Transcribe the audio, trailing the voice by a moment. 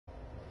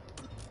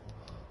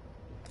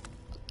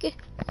Okay.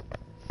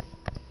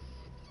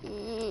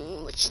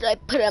 What should I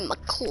put in my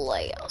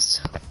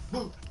class?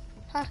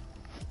 Huh?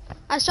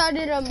 I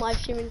started live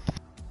streaming.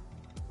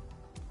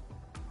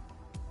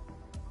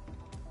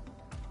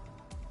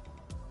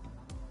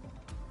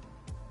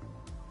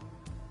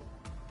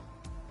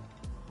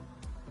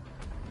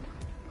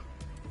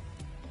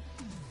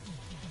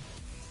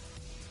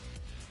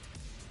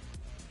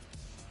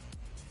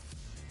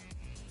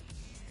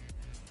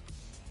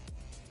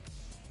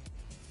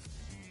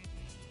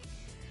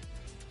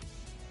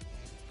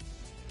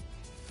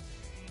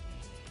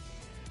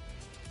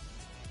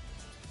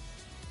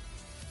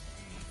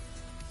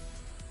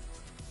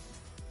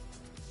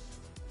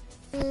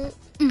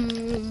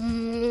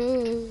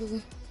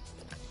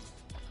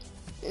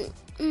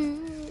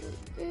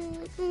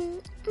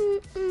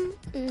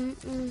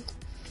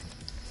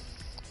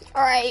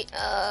 Alright,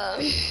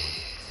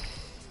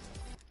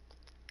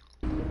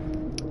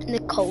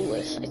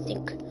 Nicholas, I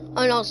think.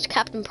 Oh no, it's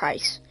Captain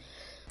Price,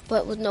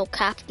 but with no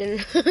captain.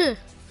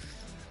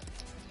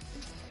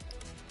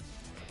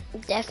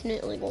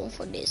 Definitely going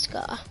for this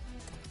guy.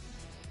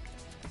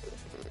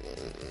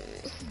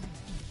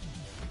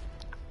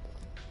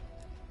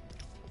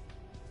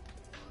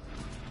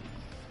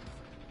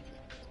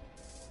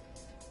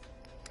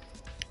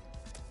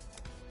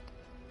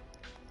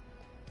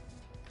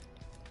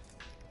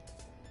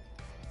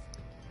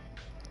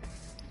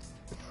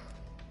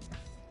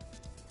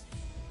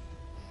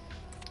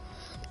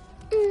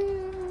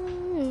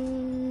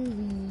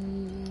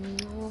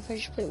 I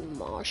just play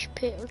Mosh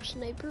Pit or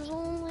Snipers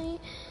only.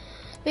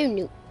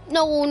 Maybe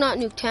no, not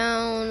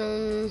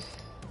Nuketown.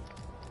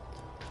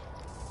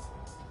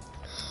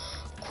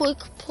 Quick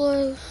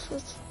play.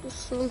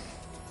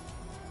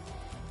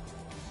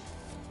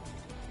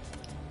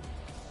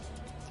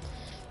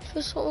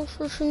 Just all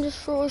search and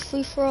destroy,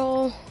 free for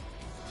all.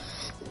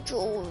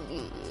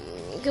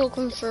 Kill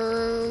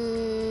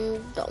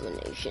confirm,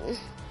 domination.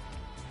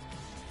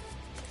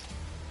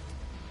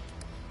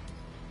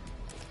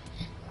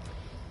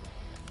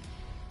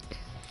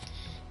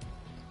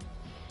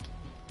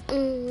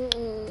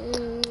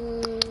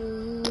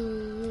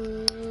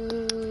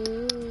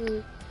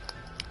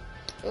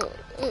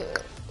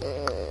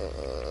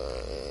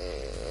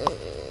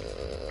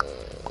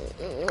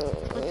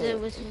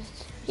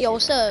 Yo,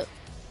 what's up?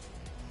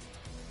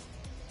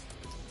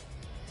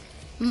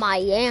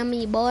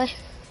 Miami, boy.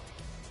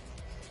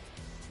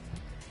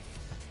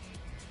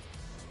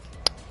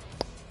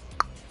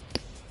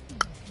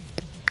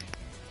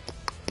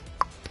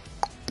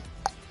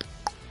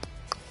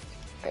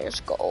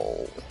 Let's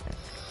go.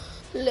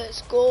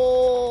 Let's go.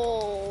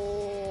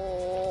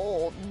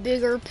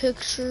 Bigger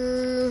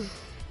picture.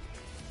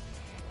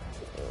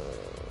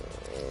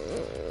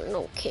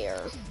 Don't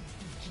care.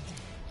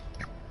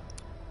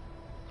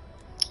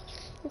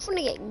 I'm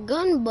gonna get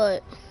gun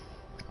butt.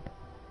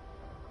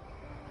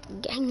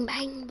 Gang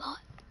bang butt.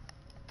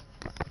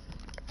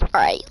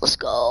 Alright, let's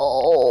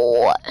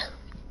go.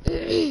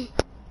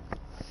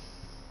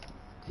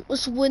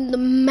 Let's win the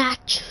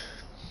match.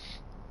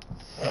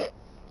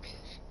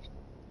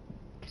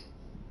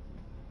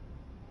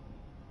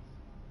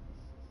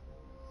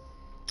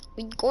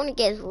 We going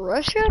against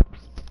Russia?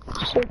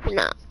 I hope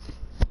not.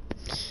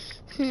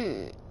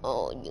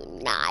 Oh,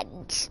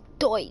 United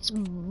States,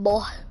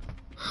 boy.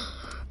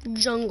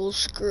 Jungle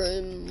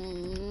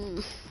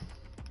Scrim.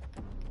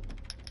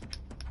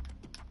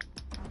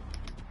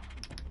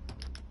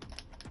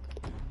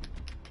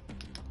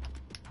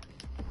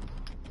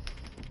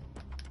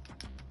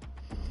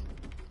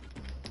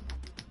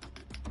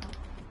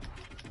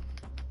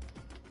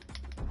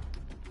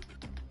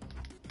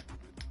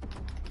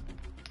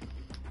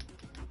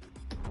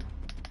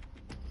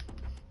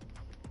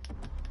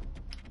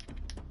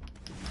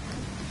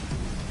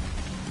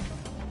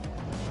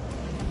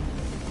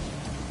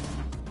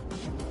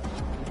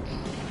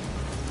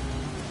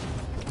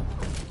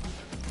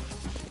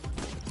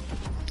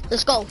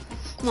 Let's go.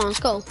 Come on,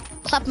 let's go.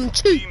 Clap them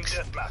cheeks.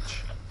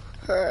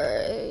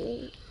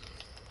 Hey.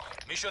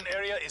 Mission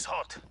area is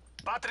hot.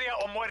 Patria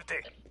o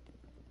muerte.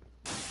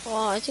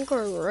 Oh, I think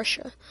we're in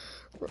Russia.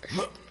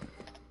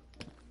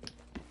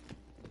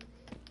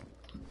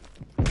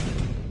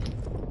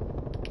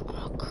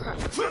 Oh crap.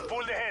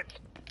 Pull ahead.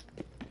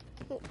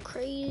 Oh,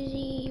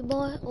 crazy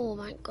boy. Oh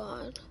my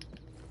god.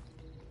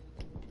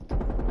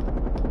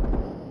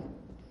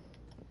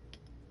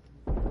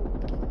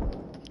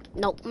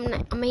 Nope, I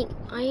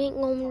ain't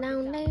going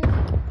down there.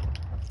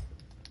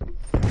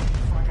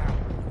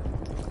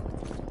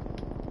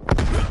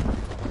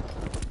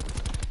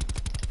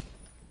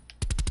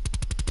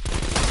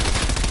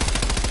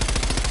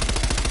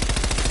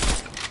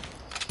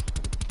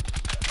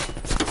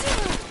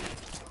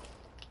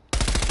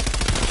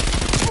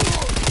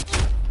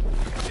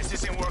 This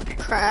isn't working.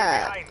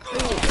 Crap. I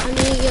need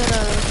to get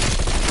a...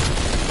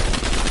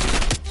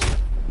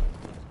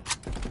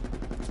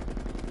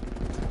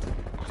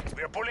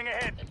 Pulling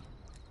ahead.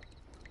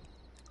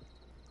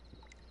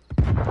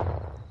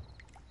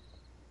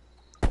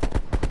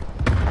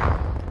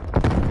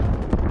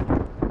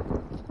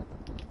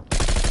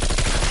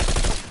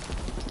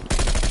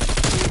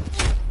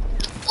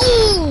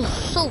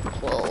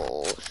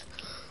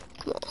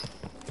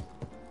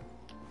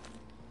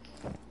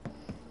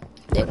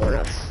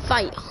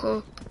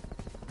 Huh.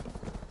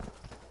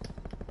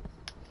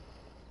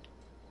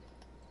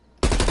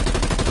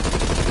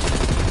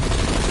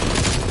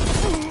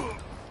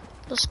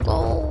 Let's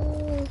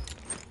go.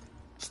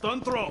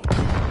 Stun throw.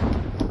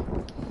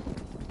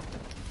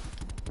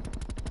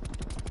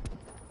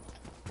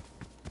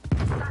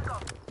 Back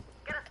up.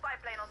 Get a spy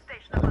plane on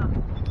station above.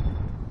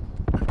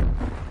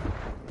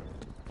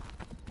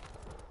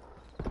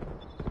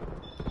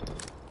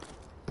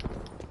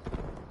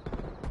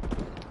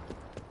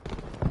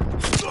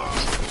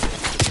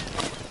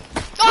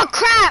 Oh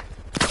crap!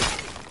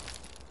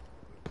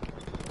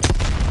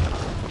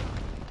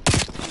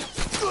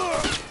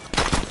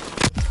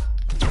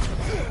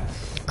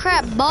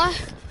 Crap, boy.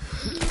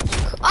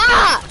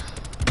 Ah!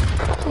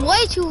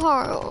 Way too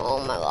hard. Oh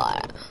my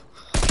god.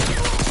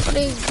 What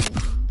is...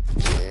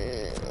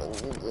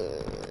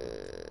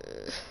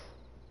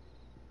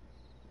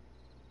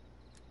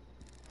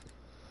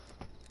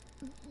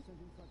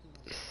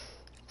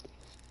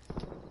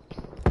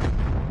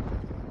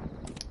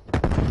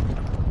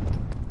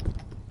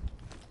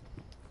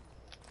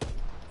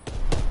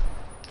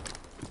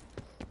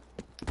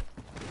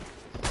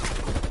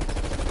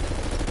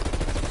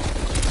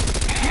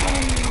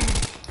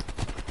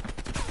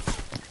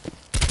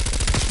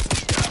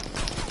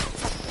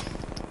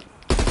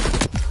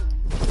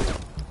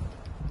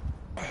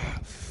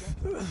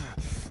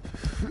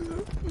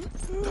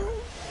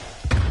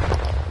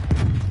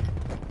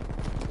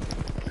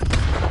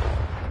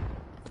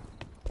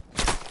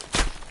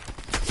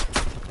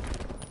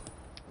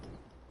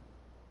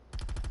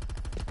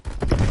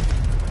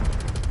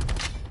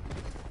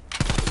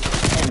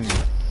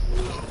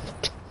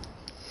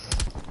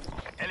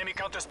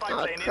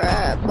 Oh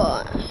crap,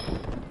 boy.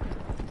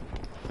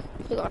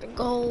 We gotta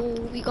go.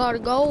 We gotta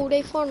go.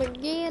 They finna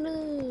get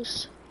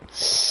us.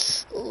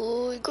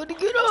 Oh, we gotta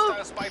get up.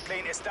 Hostile spy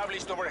plane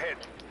established overhead.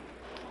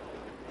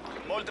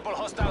 Multiple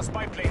hostile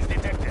spy planes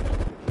detected.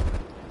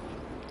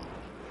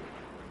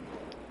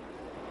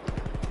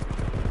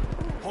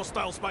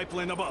 Hostile spy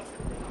plane above.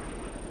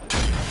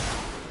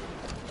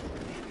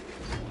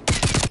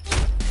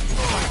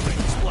 Spy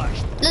plane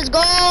splashed. Let's go.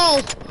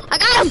 I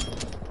got him.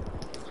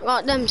 I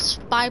got them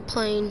spy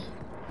plane.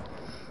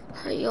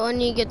 Yo, I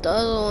need to get the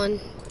other one.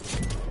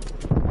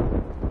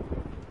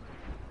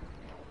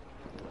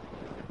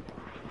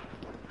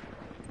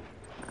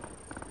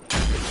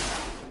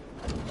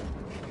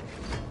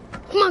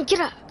 Come on,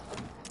 get up.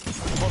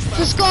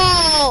 Let's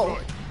go.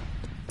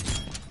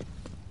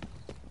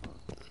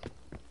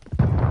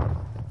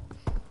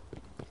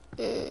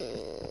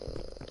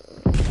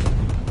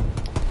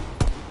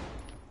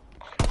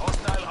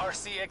 Hostile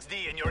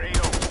RCXD in your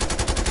AO.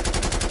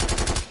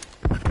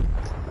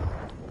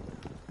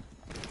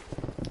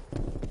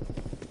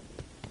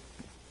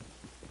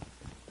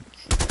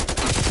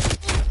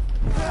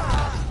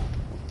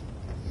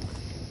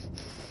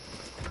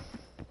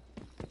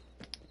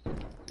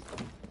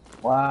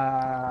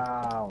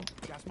 Wow.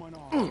 Gas mine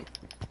on.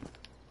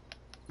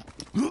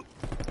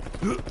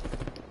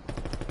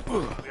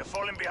 We are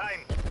falling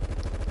behind.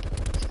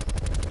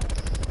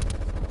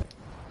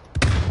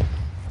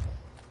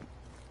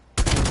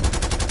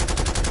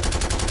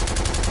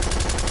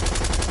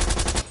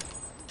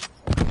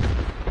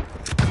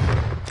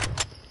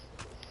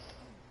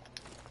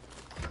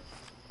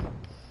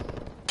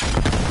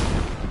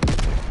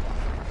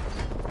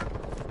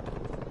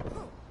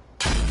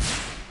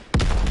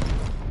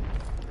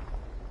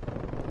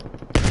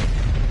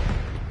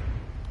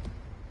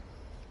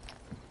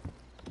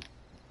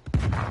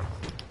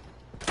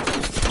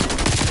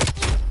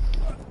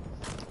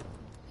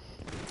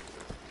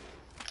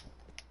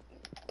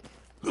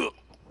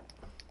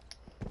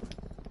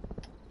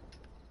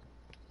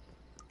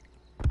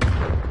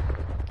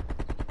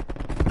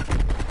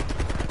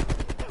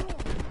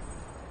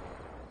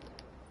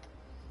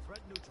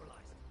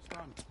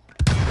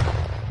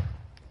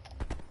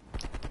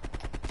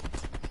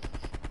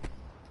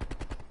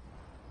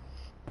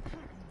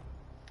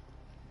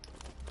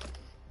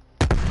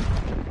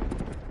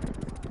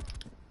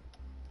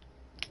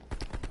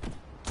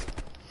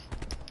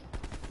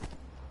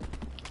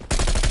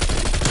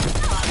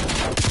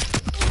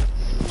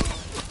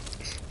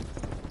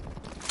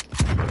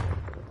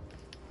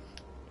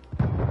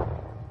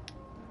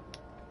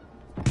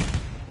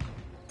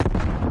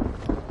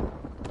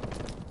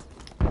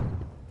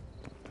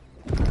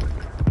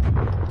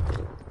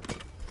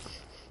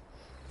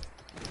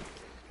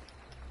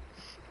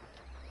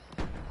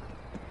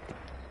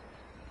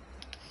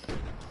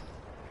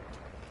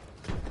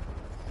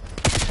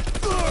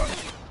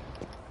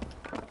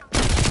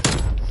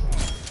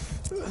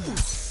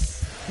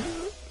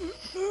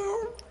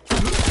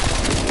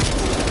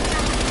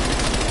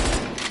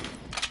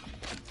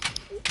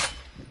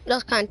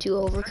 That's kind of too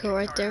overkill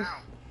right there.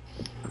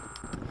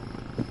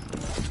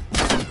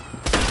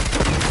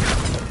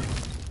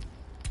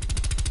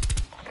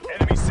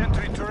 Enemy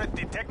sentry turret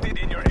detected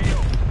in your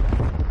AO.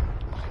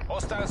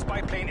 Hostile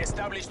spy plane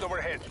established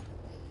overhead.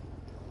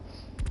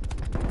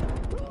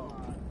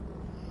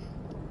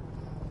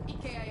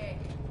 EKIA.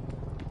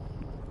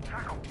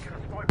 Tackle, get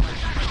a spy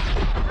plane.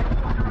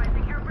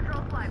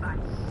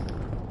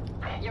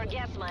 Your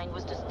gas mine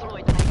was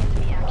destroyed by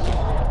enemy action.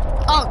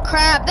 Oh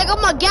crap, they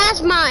got my gas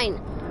mine!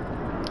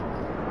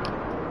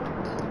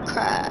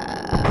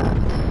 Crap.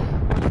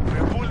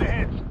 We're pulled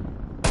ahead.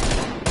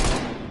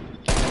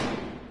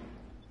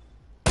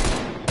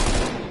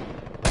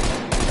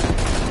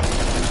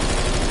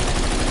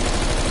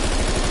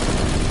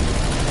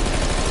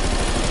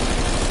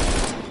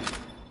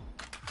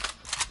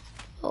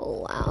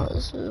 Oh wow,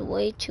 this is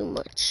way too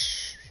much.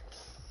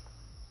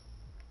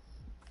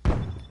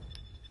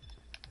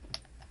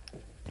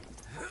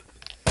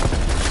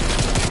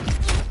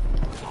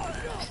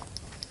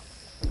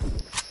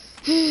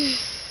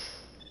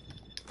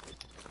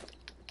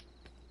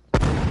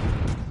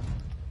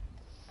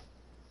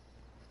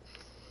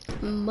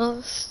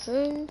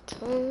 Muffin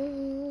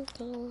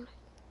time.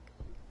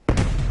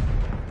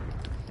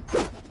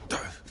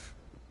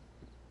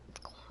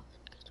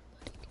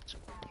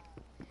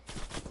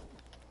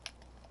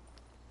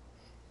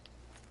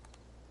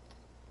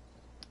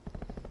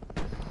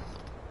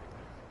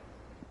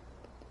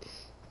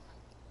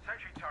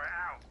 Sentry turret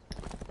out.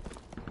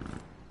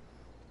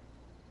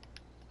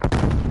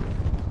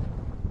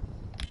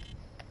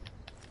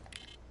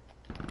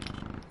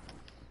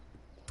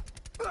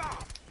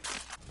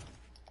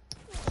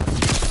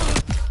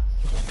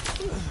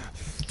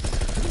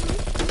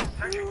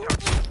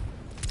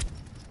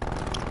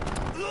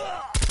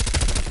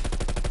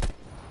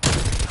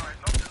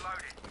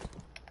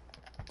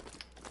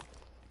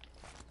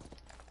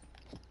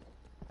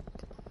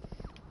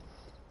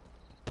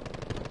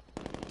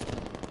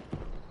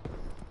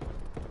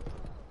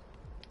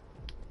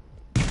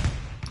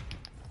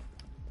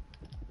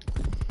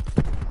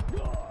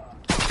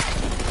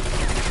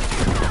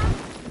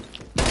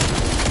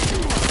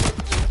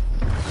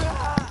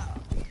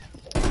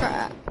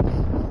 Crap.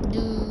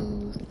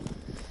 Dude.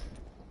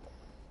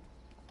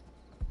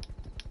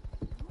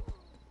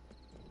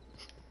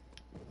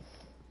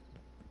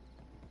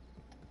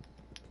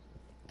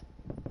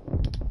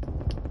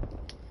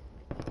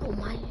 Oh,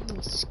 my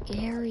enemy's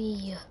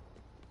scary.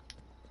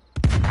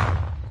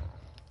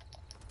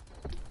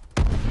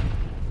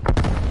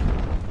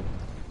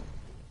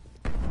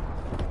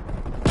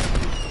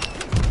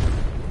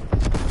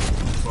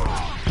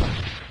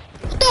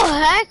 What the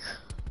heck?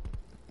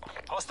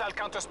 Hostile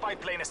counter spy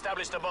plane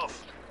established above.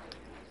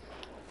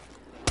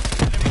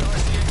 Enemy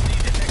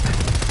RCXD detected.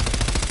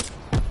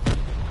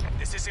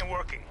 This isn't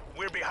working.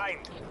 We're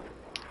behind.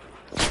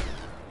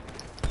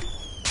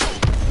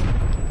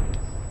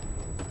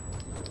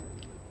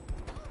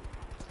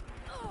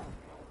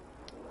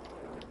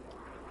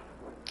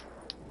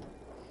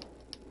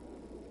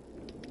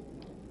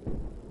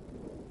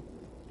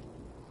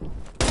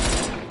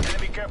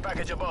 Enemy care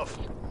package above.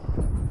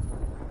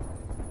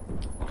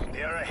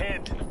 They are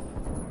ahead.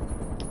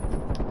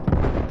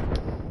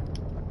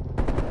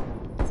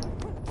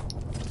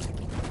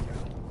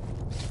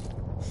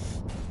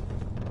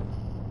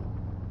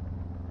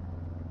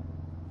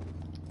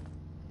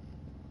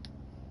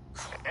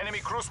 Enemy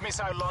cruise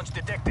missile launch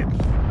detected.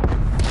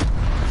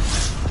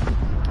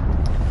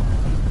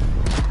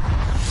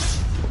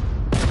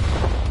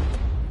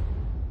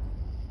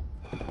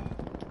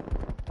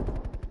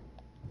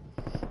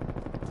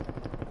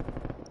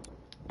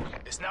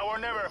 It's now or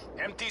never.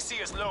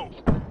 MTC is low.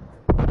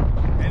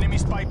 Enemy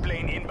spy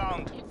plane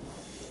inbound.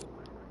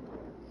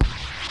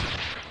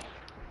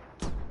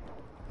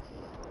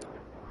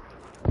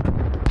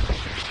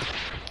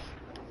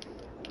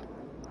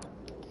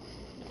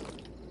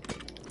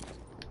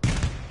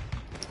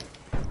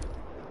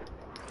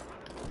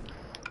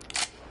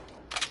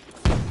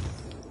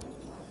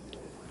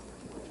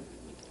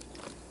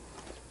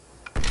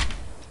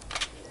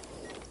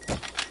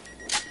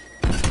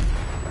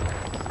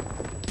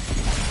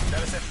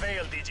 That is a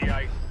failed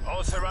DGI.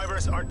 All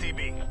survivors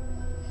RTB.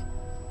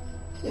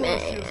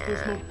 Man.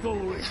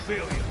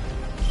 Failure.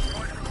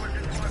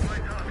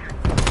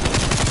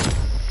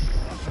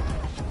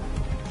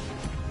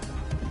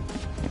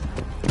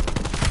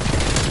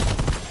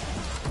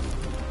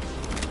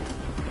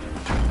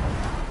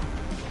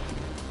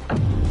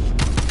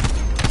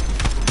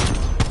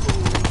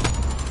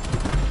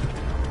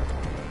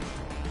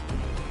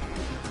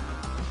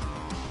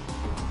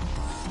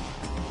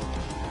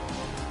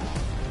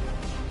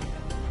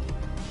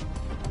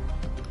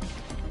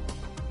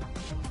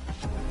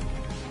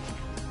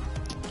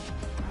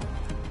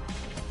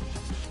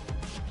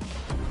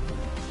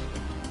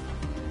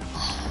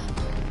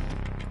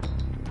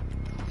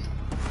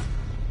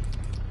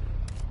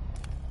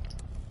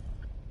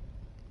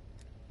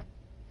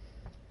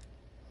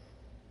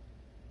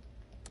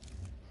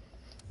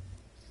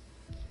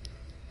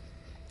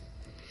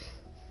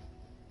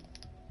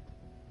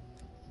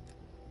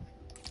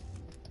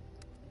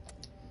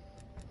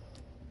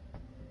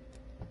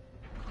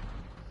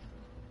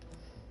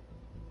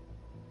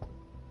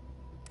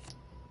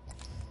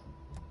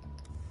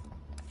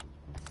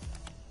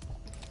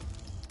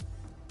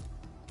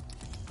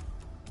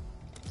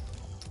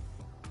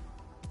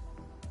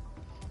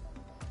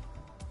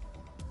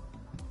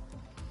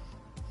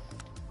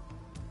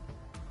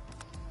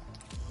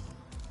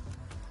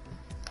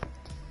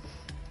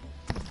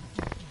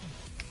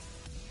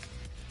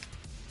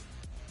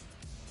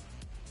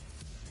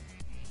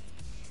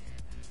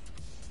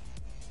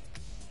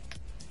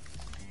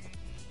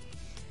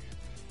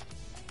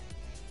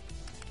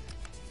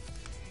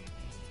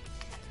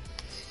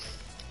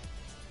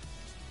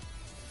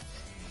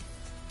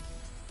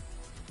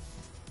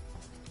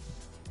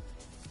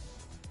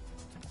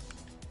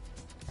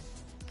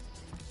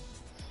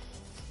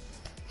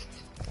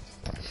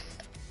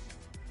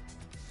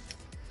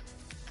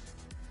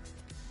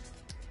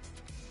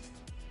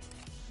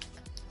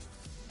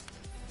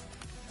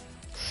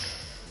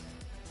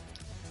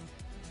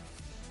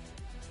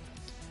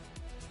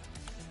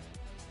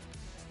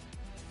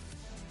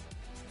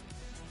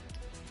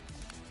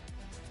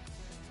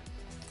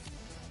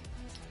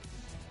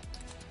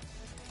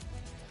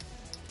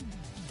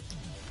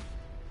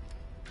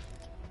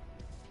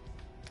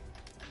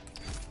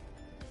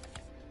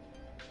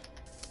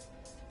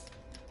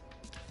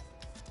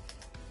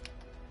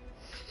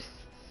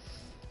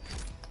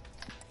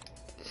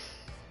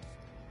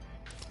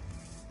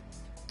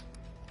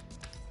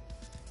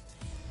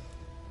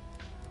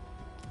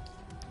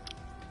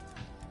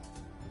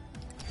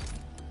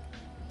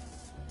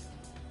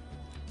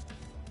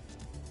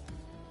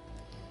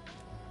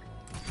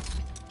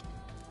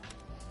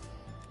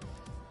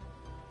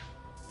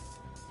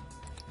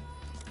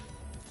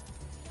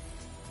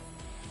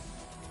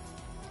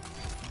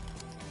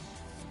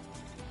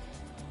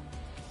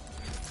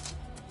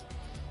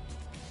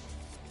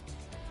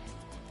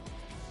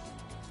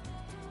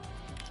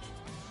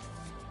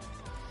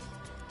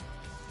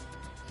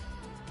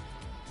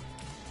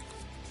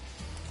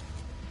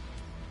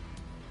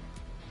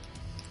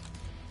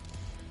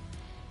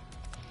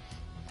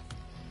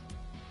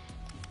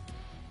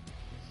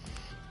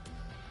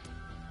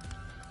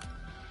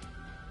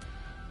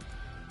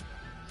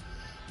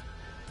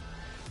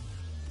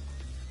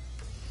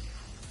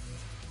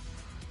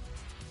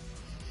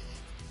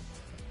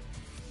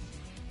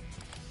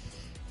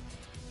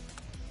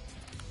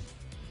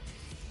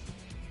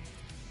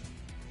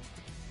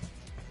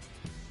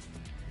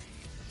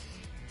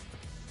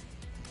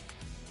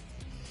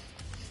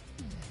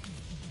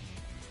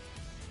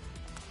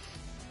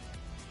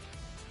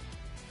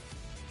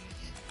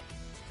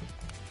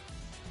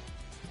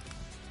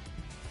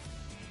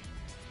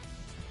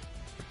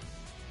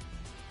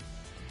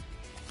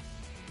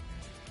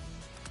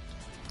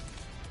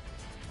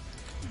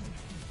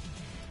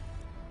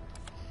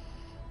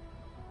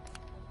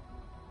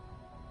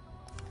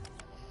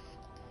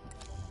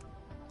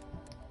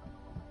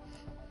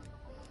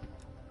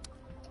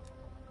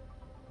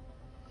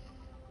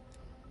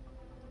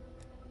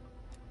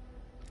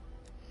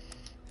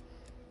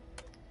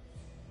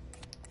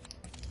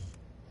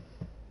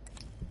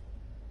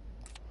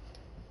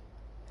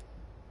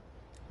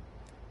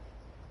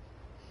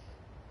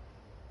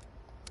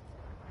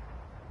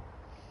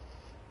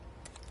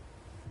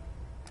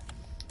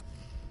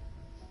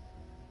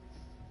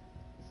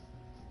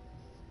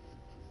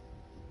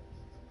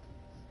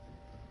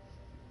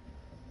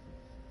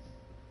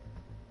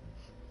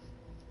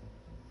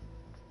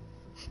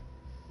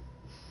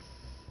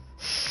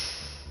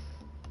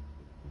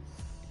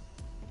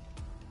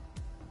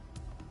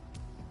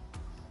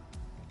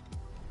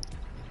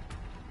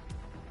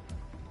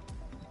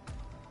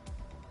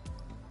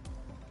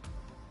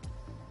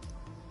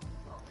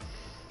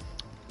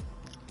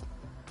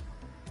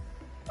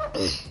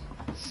 I'll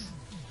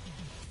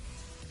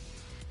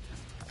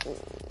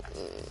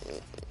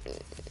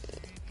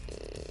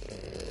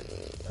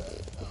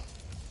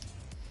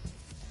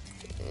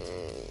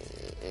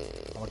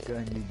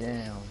gun you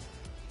down.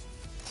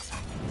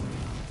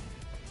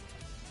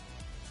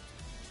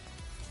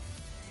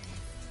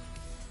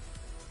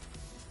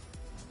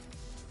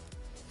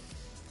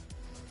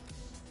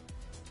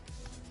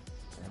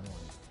 And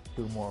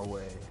 2 more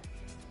away.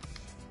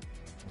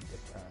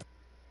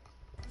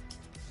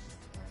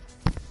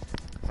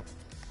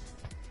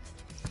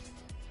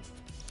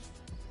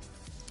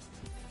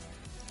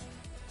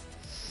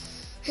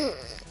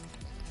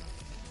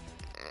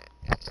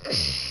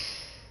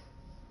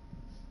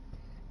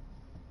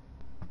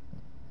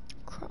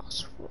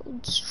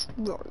 Crossroads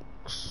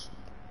strikes.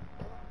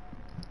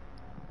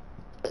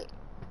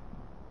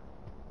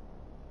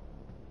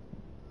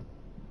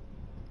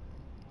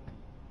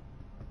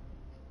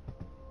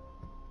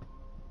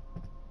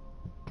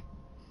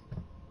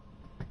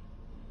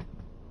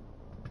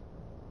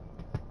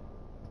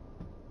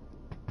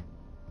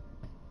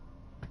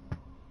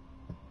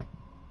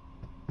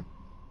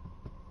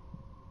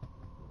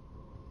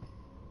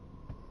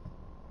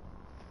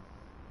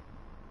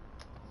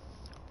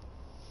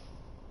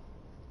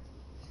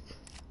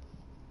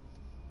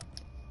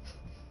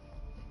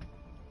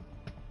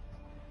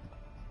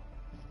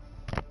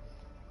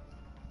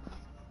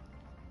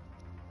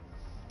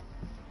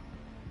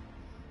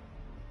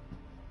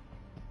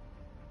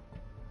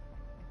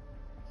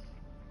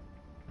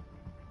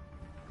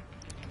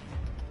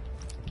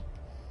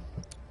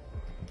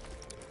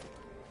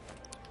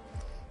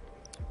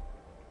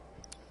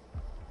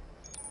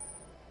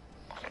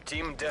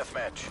 Team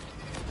deathmatch.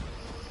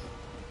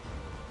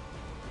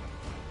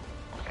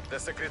 The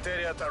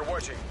Secretariat are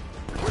watching.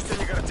 Пусть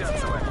они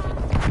гордятся вами.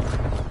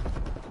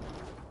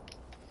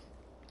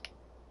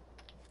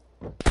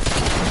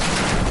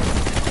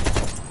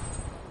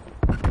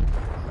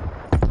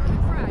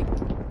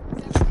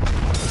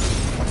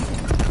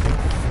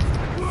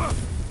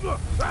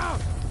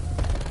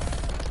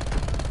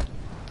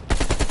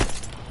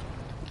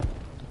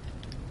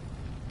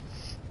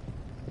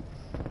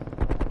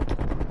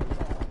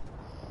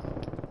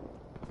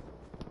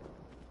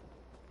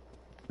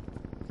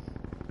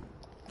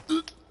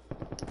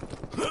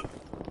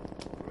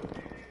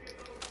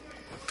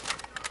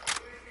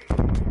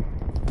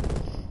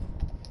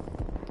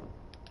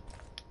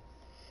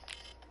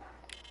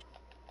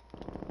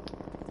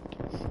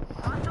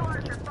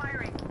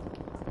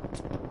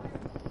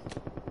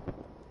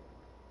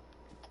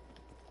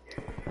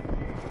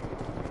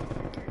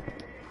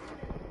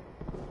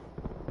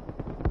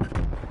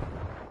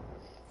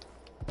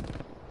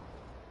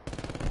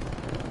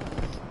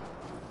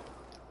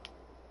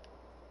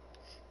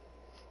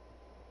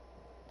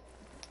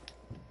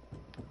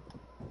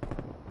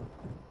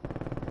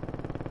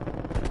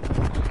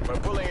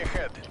 We're pulling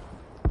ahead.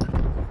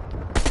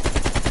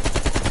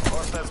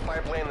 Hostile spy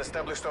plane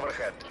established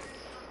overhead.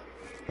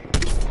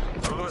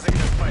 We're losing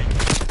this fight.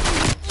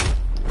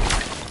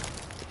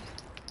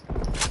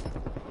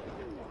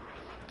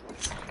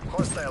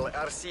 Hostile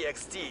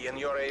RCXT in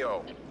your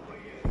AO.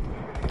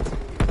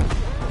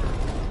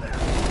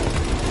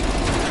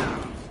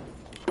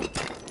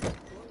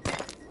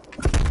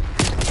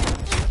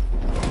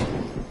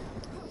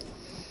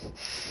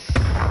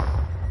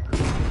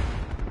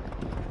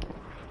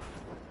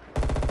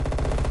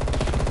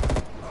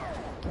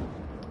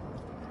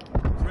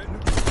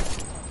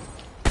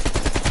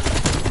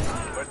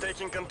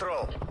 Taking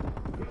control.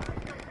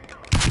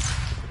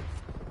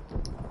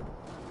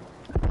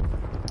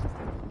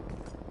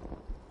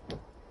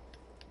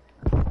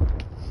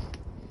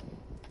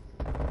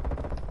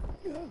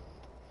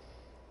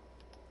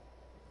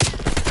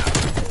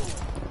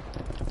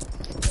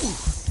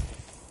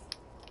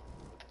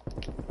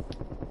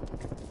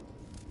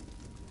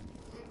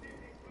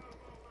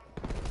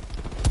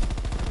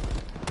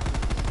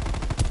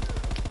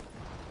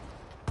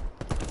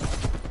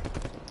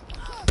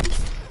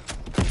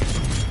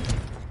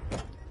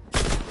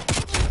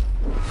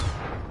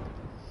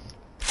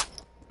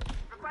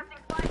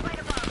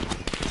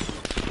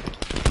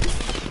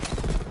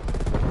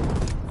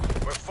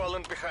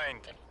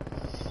 Behind.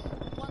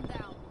 One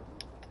down.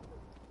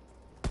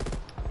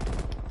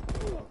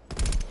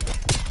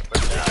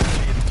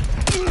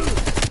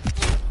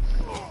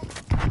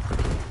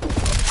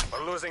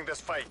 We're losing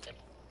this fight.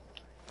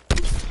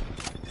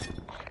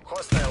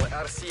 Hostile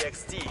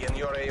RCXT in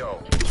your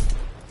AO.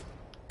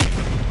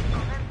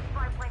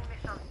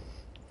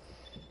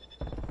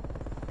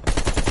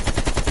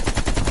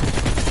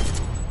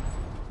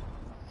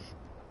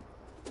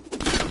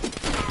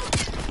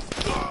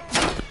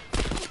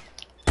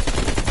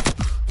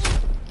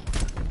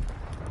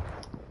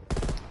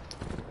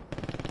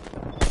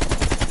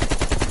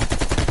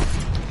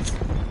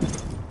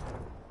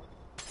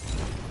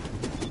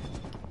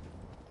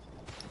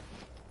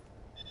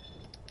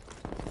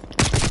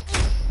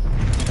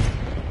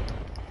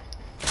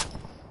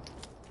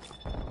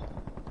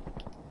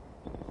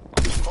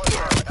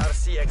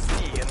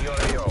 RCXT in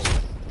your AO.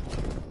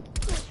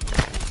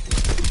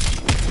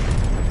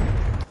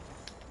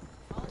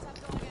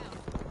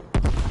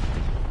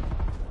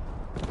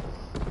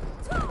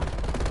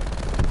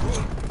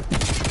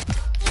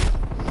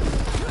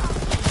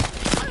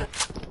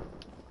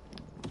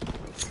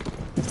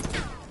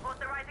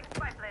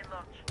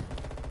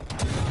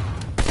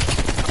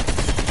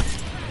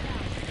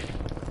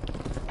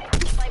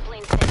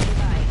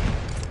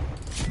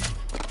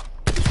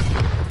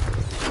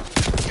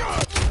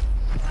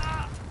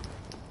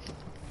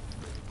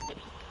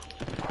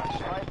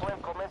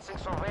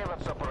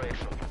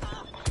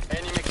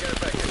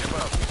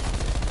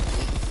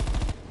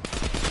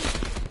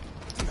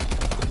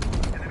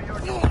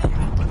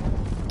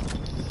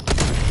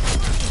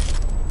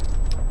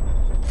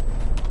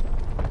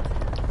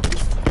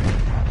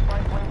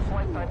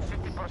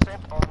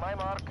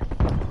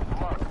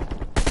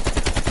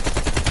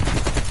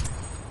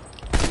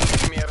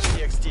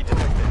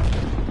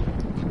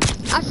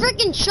 I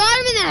freaking shot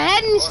him in the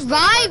head and he Hostile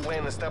spy survived.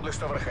 plane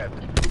established overhead.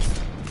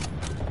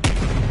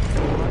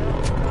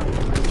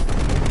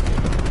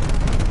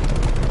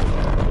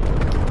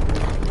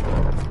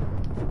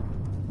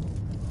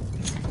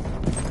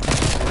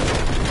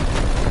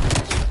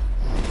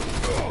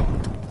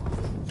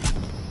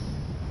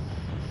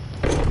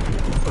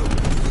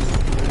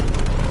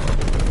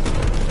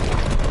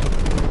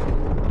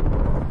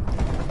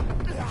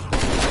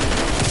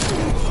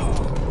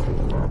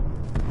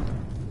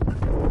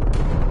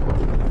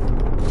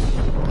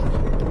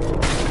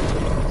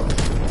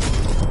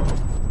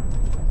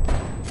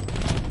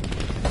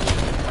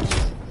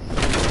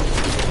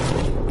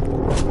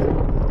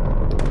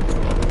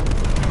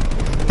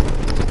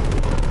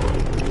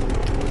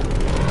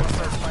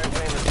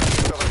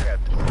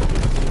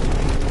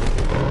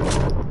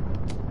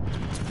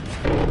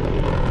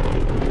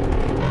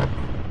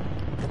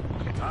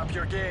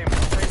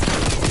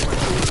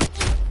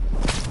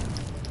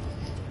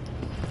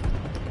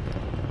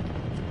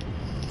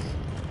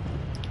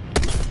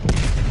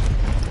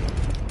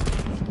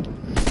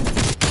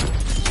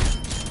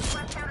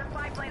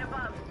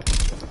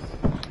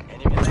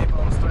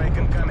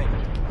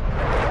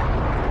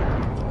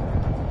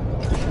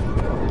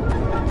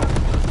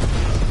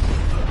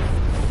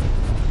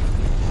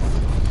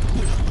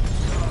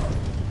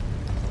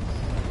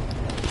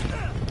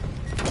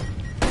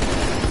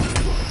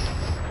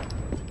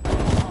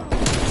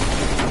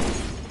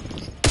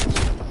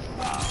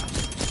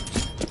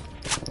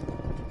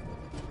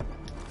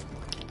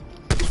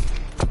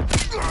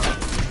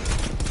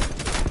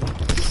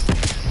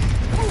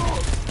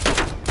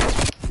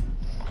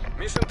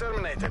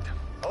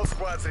 All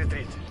squads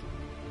retreat.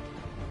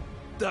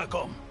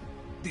 TACOM,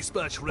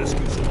 dispatch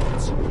rescue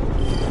squads.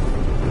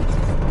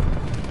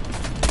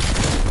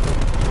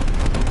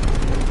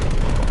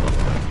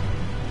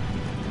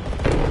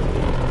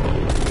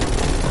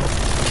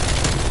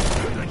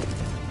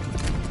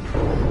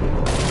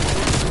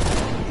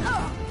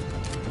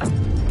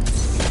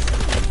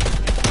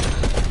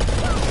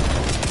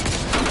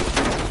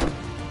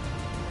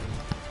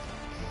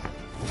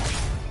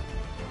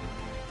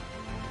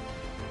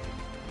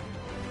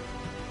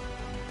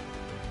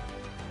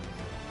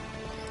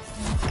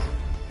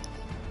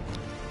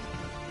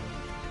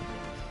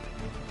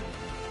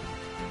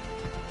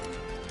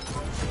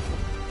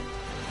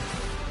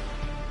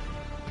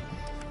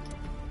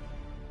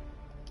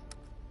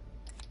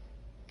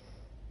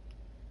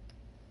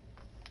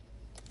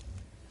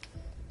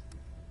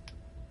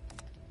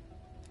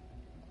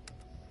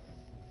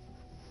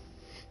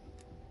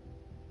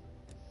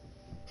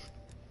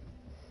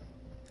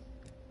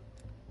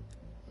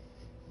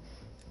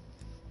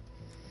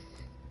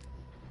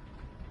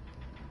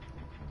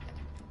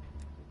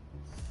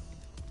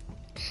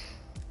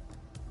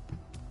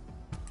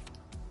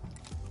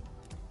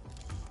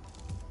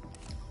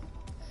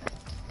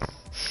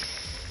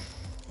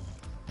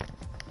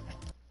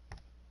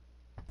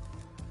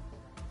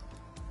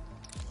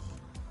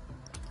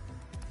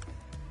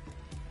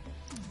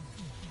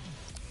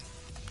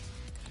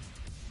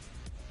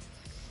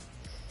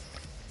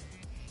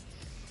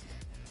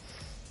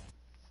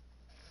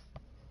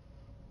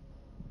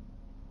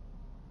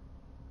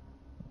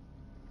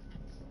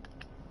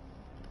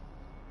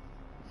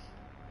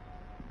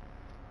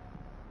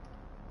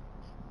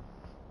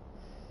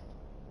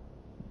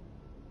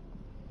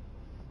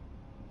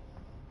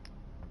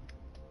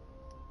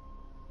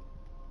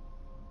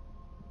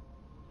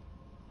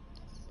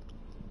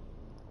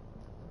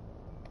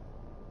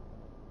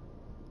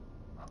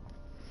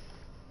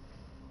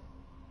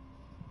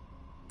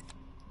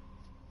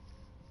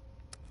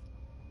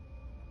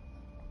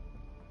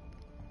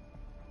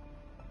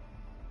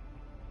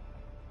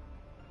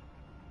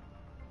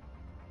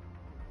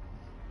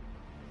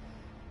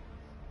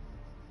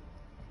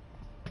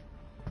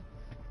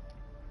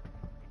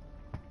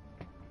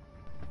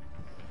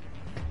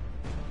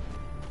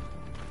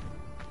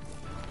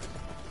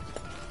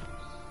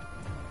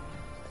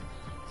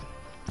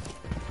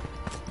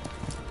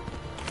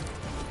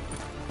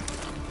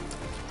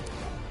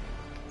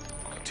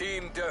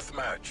 Team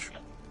deathmatch.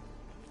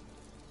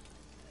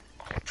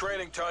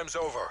 Training time's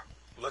over.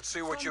 Let's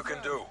see what you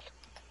can do.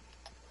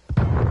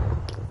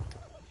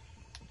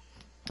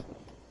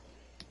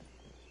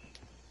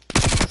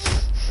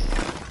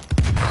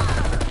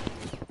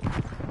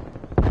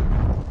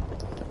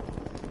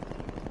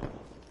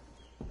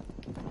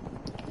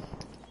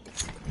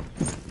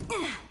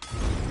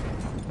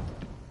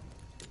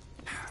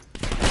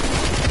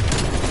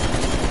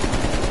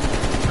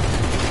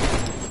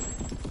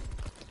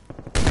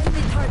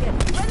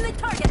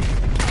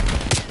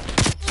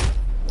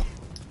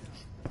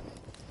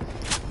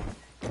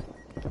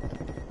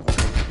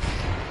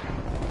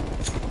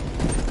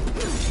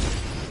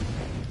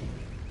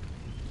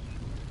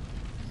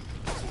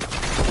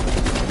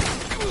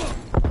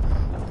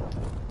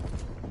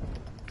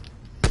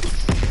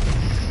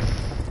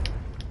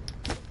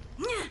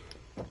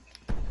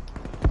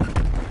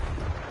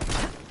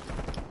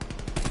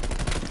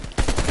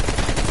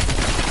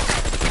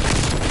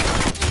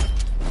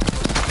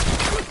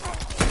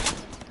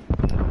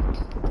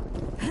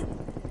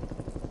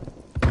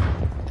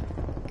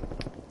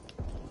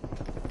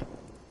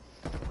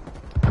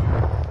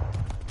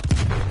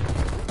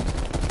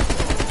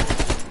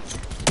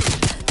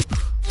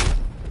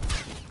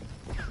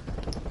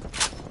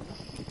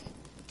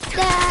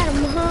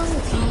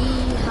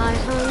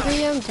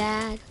 I'm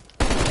dad.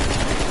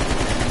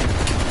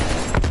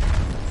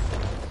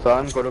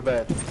 Son, go to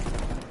bed.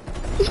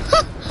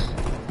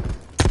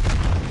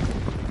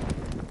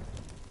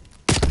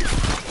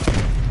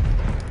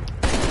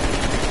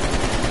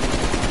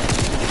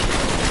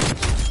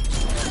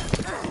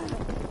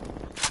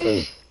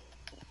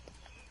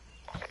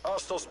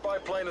 Hostile spy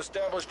plane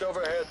established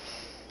overhead.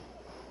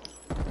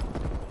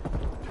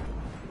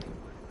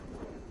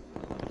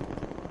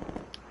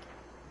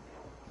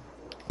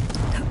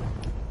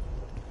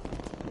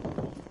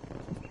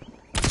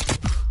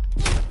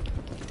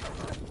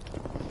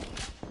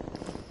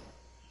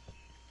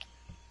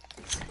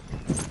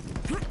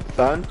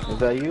 Son, is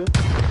that you?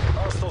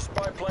 Hostile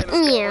spy plane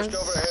established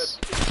overhead.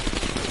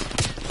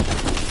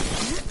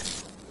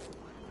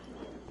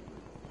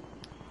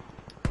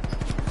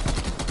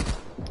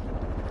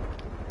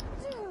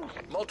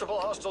 Multiple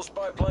hostile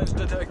spy planes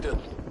detected.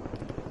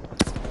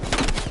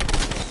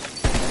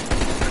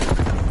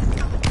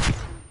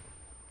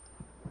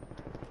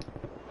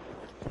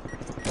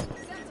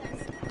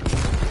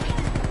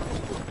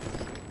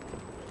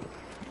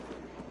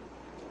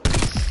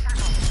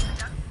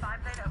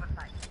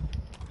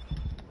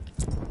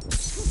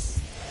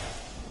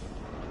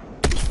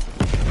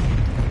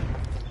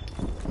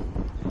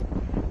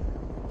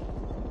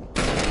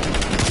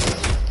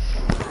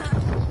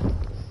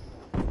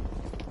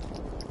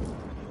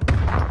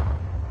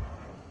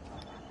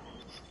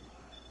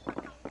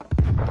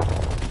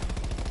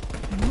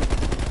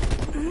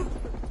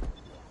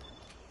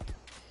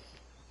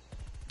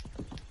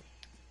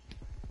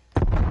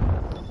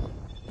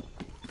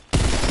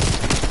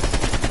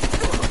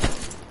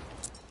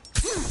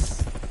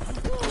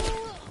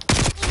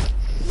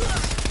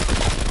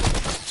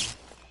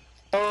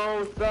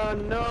 Oh,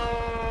 son,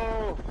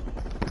 no!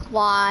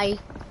 Why?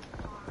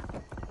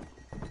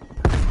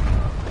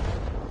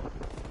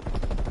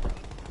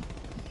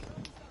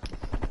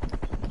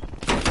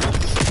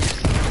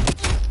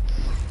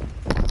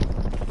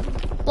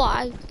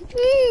 Why?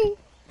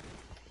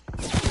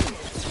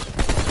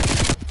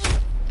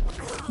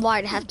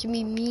 Why'd it have to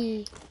be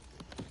me?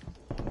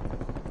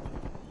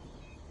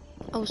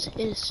 I was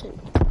innocent.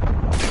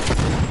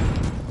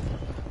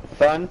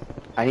 Son,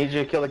 I need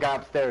you to kill the guy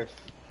upstairs.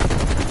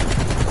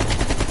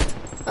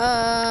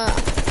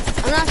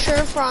 I'm not sure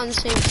if we're on the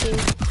same team.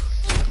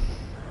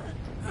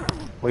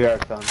 We are,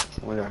 son.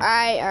 We are.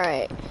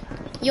 Alright.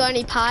 You want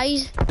any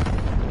pies?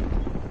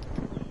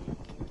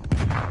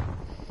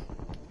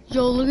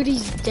 Yo, look at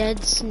these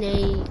dead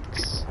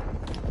snakes.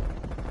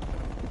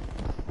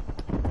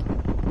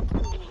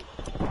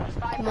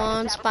 Come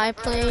on, spy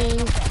plane.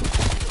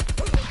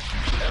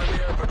 Enemy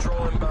air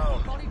patrol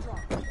inbound.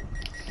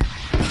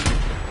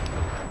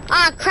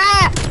 Ah,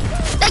 crap!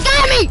 They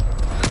got me!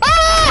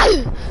 Ah!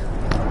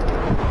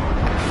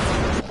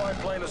 Spy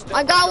plane established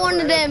I got one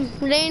of overhead.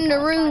 them. They in the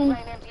room.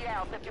 Plane emptied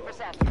out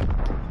 50%.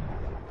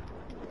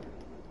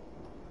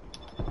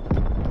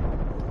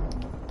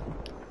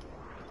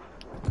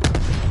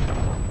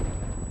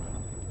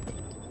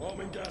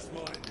 Warming gas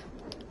mine.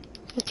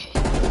 Okay.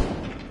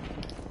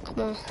 Come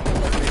on.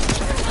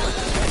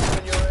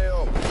 In your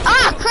AO.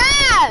 Ah,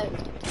 crap!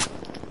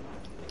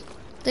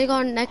 They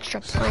got an extra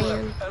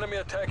plan. Enemy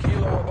attack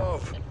helo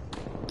above.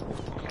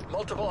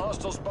 Multiple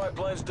hostile spy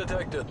planes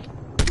detected.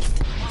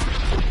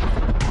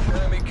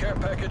 Enemy care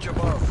package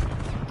above.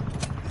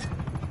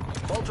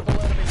 Multiple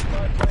enemy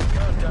spy plane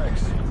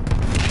contacts.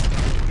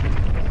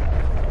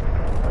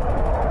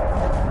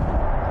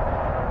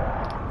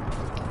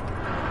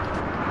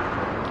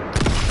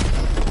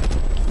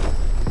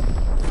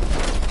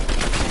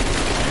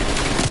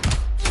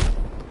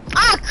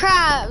 Ah,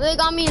 crap! They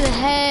got me in the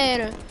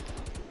head.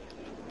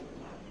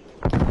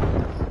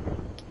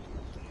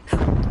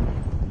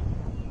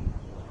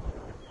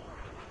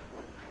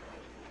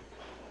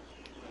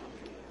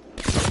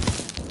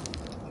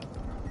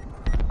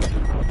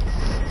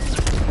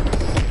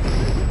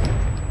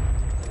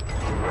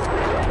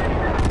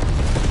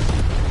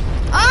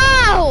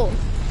 Oh!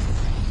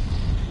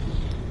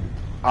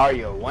 Are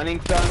you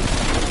winning, son?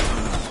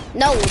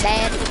 No,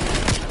 Dad.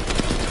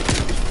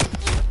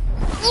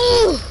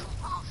 Ooh.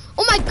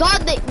 Oh my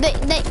God!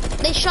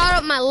 They shot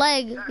up my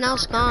leg. Now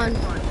it's gone.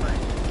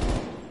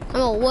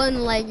 I'm a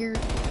one-legger.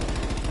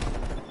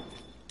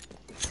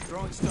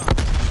 Throwing stun.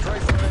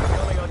 Strafe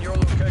incoming on your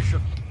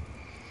location.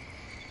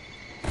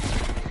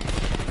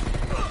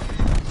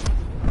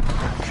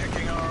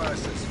 Kicking our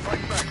asses.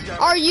 Fight back, damn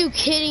it. Are you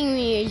kidding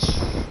me?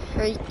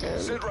 Right there.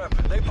 Sit rep.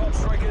 Napalm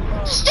strike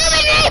inbound.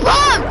 Stupid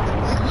napalm!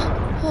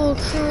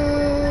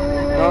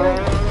 Okay.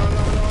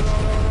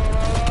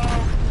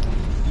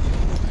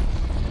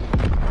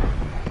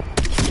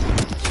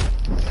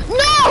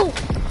 No!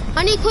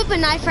 I need to equip a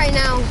knife right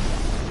now.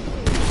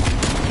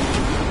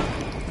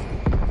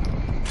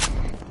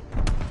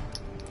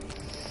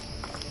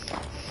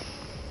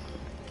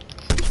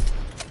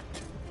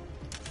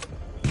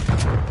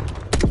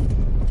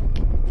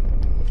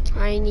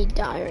 I need to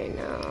die right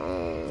now.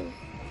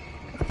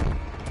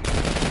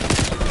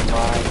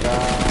 My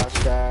God,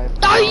 Dad.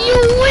 Are you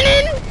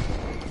winning?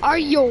 Are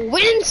you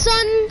winning,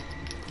 son?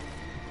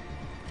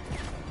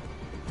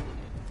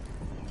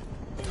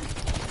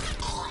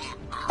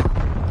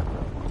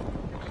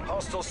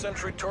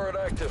 sentry turret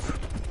active.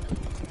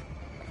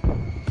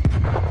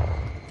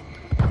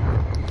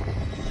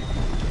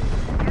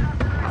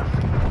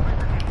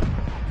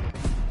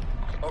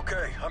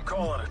 Okay, I'm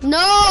calling it.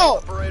 No!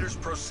 Operators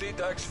proceed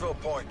to exfil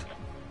point.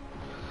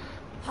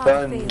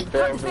 Done.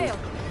 Fair move. Failed.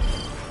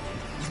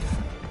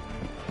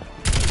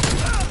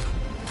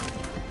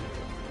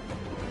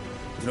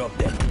 Drop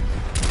dead.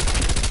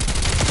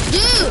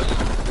 Dude!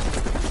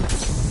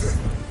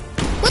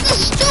 What a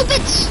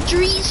stupid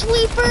street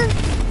sweeper!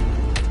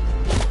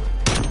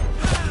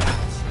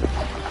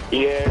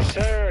 Yes,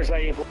 sir. Is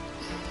that you?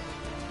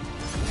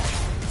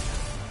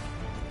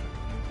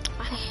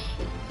 I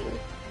hate you.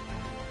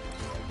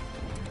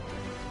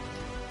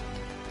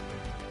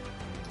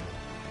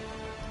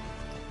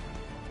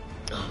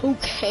 Who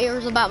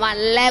cares about my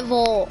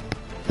level?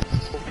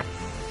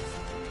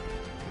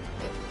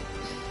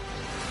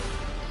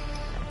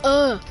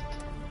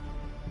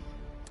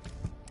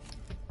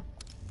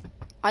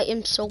 I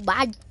am so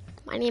bad.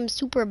 My name's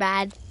super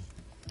bad.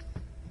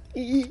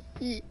 Camo,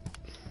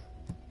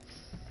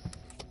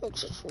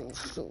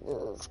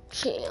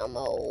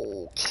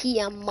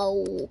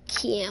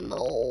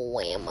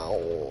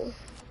 ammo.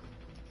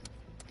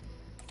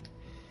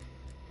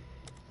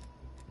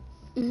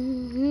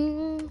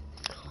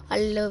 I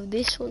love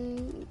this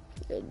one,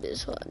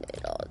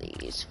 and all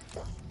these.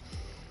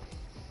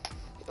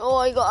 Oh,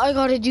 I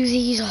gotta do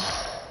these.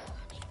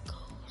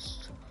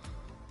 Ghost.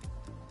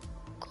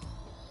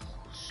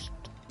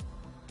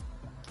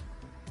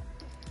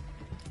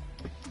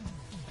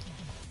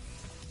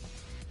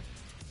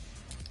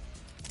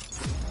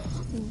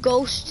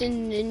 Ghost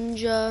and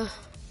Ninja.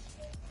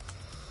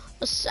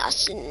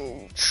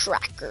 Assassin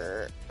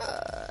Tracker.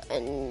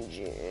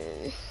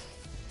 Engine.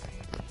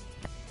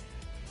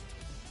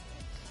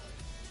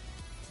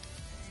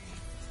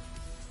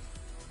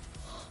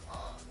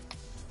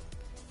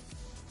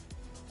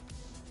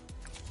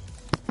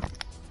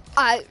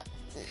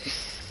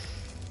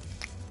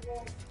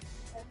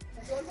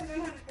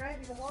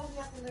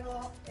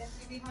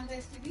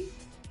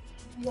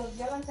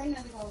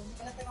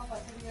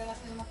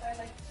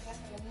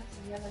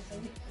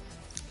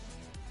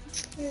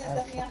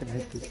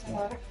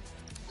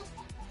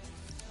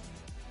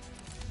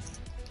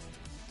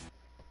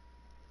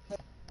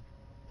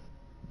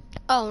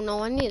 Oh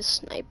no, I need a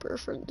sniper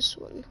for this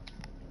one.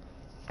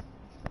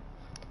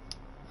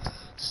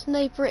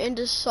 Sniper and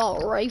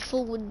assault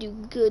rifle would do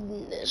good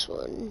in this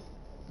one.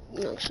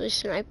 Actually,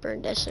 sniper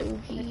and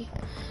SMG.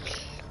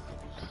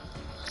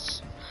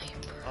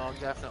 Sniper. Oh,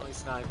 definitely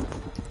sniper.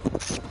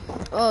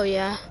 Oh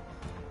yeah,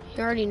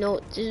 you already know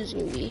what this is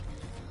gonna be.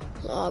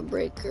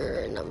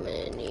 Lawbreaker, and I'm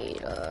gonna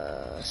need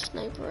a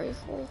sniper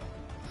rifle.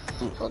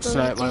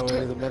 Snipe my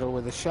way to the middle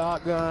with a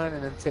shotgun,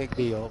 and then take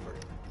B over.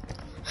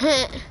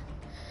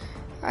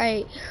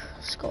 Alright,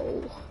 let's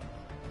go.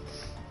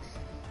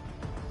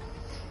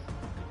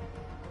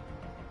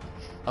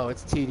 Oh,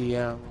 it's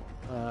TDM.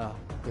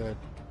 Good.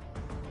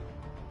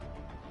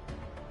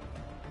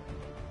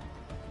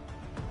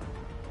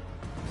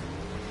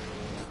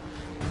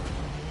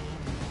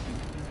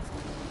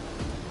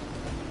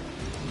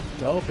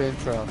 Dope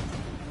intro.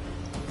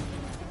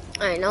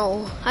 I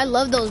know. I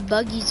love those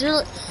buggies.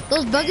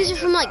 Those buggies are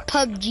from like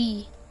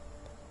PUBG.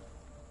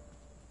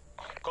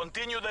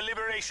 Continue the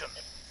liberation.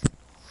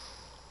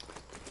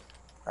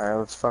 Alright,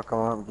 let's fuck them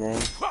up,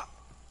 gang.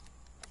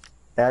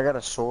 Yeah, I got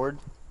a sword,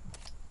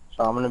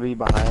 so I'm gonna be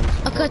behind.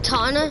 A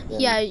katana?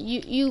 Yeah,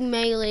 you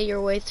melee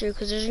your way through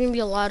because there's gonna be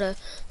a lot of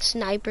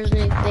snipers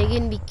and they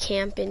gonna be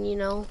camping, you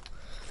know.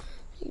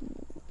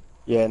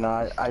 Yeah,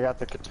 no, I got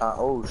the katana.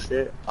 Oh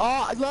shit.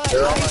 Oh, look!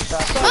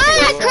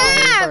 Oh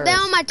crap! They're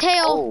on my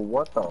tail. Oh,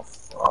 what the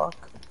fuck?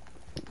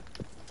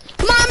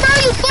 Come on, bro,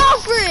 you fall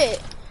for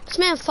it. This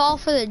man fall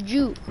for the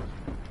juke.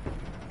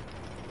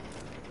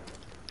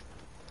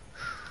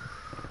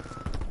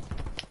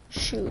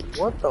 Shoot.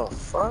 What the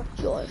fuck?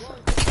 Joy.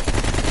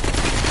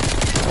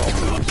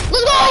 Let's go!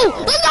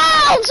 Let's go!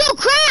 I'm so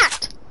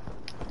cracked!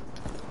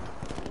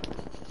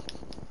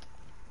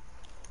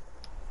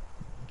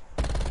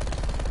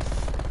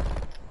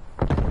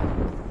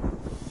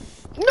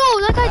 No,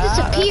 that guy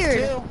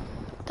disappeared.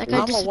 That guy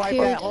I'm gonna wipe that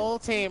disappeared. whole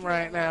team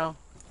right now.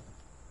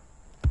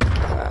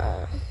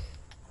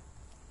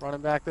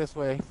 Running back this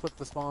way. Flip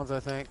the spawns, I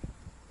think.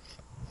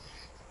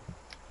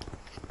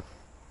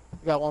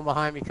 We got one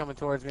behind me coming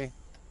towards me.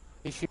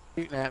 He's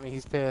shooting at me.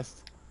 He's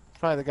pissed.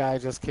 Probably the guy I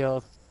just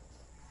killed.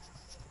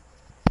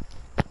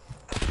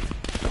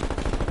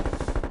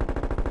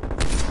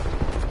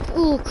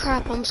 Ooh,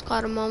 crap. Almost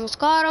got him. Almost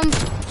got him.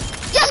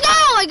 Let's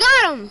go! I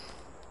got him!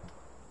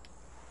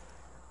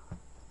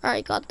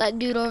 Alright, got that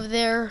dude over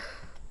there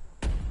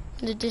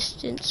in the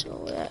distance.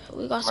 Oh, yeah.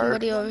 We got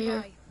somebody over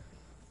here.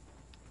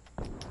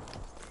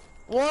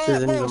 What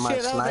Isn't even my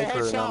bullshit? That was a sniper, and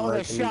headshot I'm with a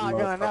like, these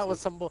shotgun. That was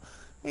some bull.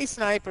 These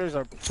snipers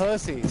are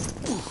pussies.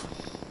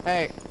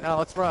 Hey, no,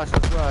 let's rush.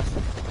 Let's rush.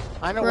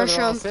 I know where Rush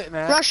they're all him. sitting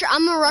at. Rush.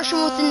 I'm gonna rush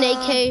him with an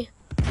AK.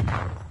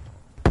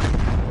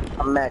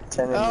 I'm Mac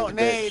 10 in Oh, this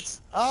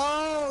nades.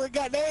 Oh, they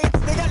got nades.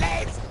 They got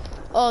nades.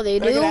 Oh, they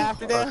They're do? gonna have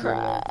to do.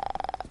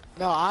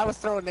 No, I was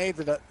throwing nades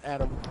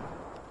at him.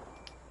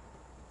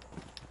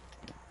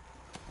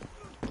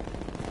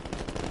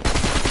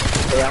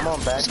 Hey, I'm on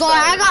back. Let's go.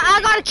 I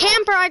got a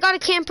camper. I got a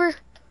camper.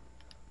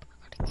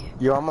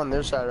 Yo, I'm on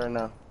their side right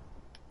now.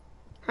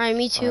 Alright,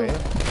 me too. Alright.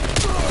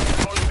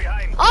 Falling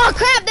behind. Oh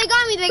crap! They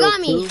got me. They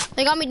got me. Two.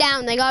 They got me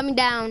down. They got me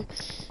down.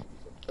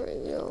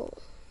 Yo.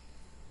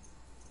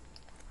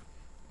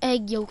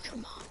 Egg yolk your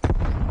mom.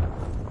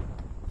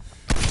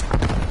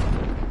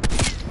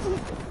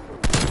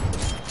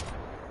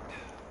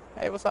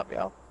 Hey, what's up,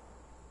 y'all?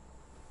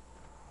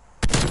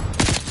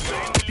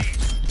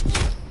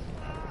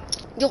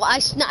 Yo, I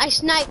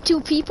sniped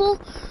 2 people.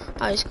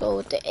 I just go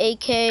with the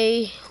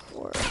AK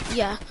or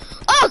yeah.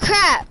 Oh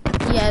crap!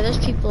 Yeah, there's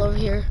people over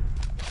here.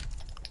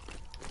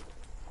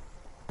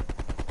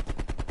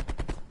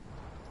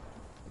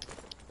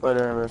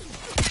 Whatever.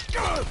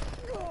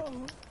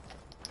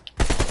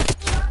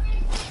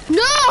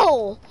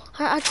 No!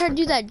 I tried to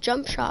do that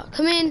jump shot.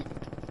 Come in.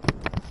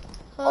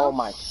 Oh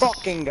my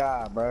fucking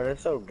god, bro.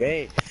 That's so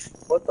gay.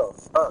 What the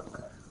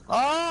fuck?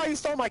 Oh, you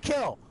stole my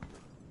kill.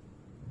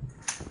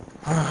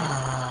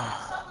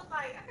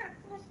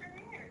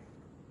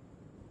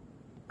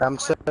 I'm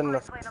sending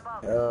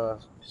the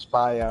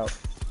spy out.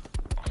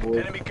 Boy.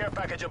 Enemy care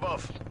package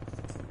above.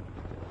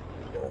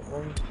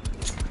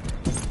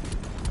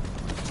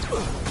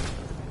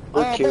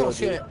 Oh, killed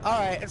bullshit.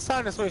 Alright, it's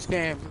time to switch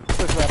game.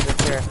 Switch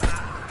weapons here.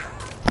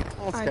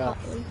 Let's I go. got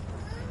one.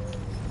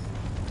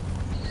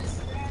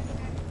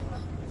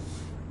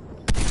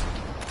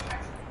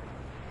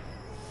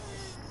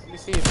 Let me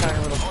see your tiny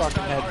little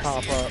fucking head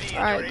pop up.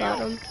 Alright, got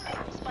him.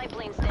 Spy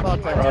plane Fuck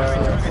standing right by.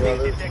 there.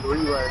 Yeah, there's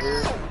 3 right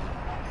here.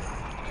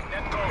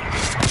 Net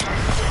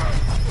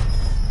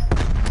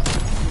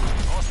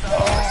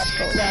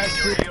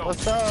go.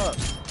 What's up?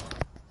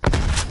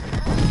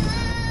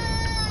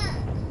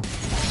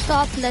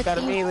 Stop Got a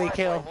letting. melee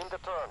kill. In the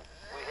turn.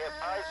 We have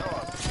eyes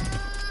on.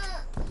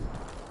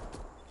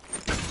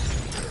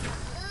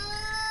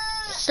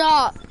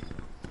 Stop.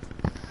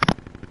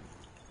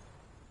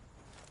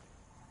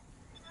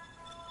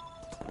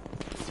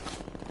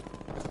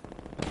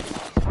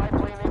 Spy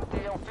plane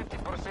MTL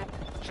 50%.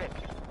 Check.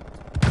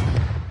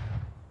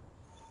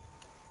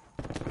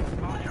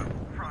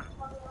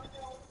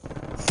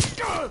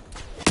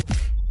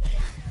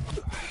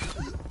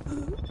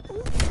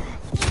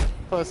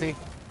 Pussy.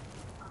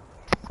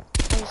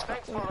 Thanks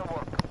for the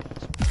work.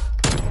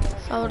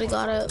 I would've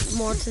got it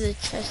more to the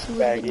chest. He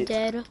would've been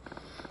dead.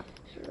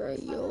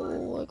 Right,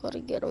 yo, I gotta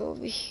get him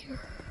over here.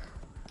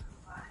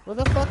 Where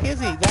the fuck is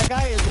he? That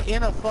guy is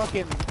in a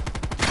fucking...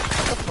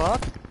 What the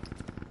fuck?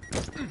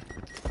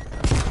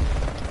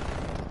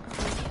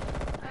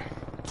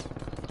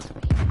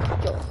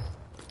 Yo.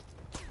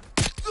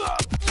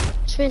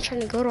 This man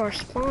trying to go to our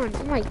spawn.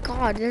 Oh my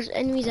god, there's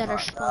enemies at our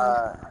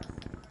spawn.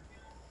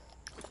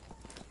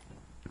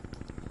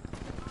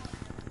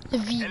 The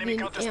Enemy vegan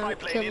counter spy ant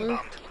plane killer.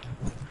 inbound.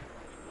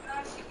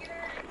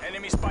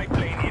 Enemy spy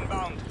plane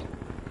inbound.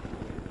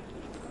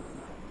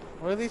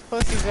 Where are these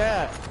pussies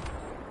at?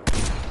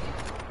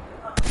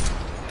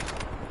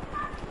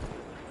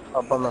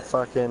 Up on the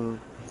fucking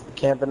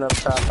camping up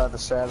top by the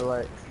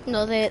satellite.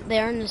 No,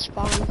 they're in the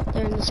spawn.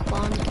 They're in the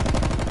spawn.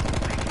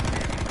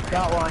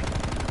 Got one.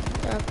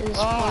 They're up in the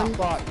Oh, spawn.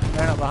 fuck.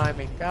 They're not behind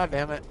me. God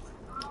damn it.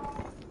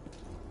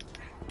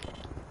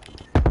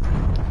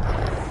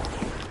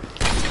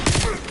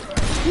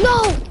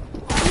 No!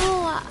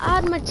 No,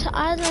 I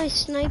had my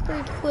sniper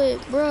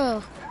equipped,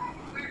 bro.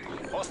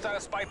 Hostile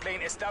spy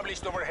plane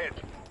established overhead.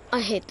 I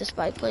hate the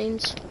spy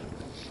planes.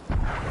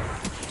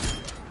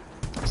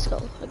 Let's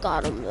go. I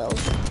got him though.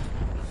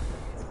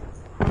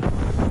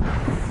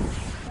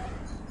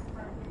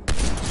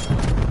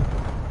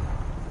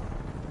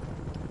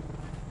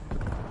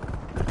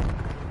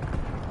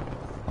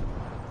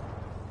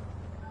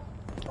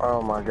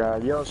 Oh my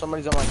god. Yo,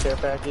 somebody's on my care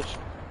package.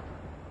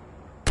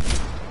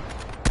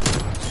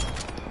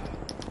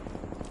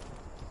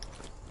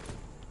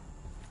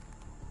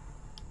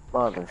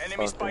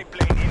 Enemy spy Motherfucker.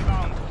 plane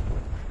inbound.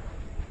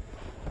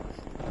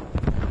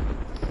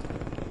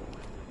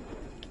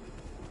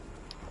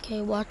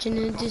 Okay, watching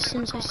in the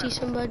distance, I see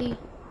somebody.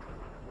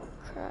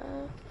 Crap.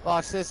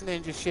 Watch this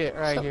ninja shit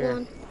right Stop here.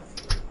 one.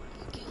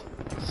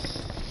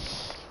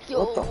 Yo,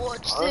 What the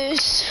watch fuck?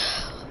 this.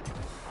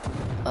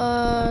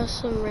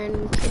 Some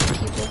random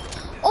people.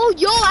 Oh,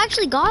 yo, I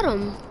actually got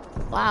him.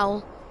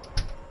 Wow.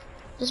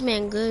 This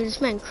man good.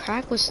 This man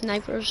crack with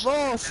snipers.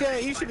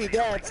 Bullshit, you should be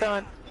dead,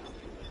 son.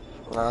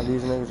 Nah,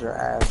 these niggas are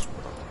ass.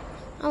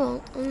 I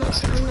won't. I'm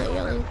not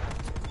yelling.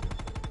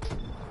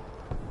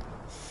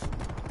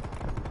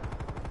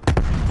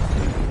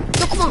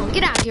 Yo, come on,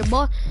 get out of here,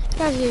 boy.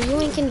 Get out of here. You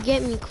ain't gonna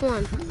get me. Come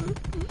on.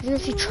 Even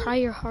if you try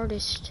your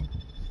hardest,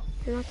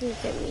 you're not gonna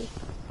get me.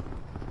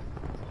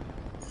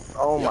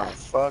 Oh my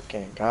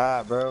fucking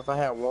god, bro. If I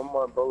had one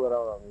more bullet, I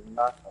would have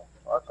knocked the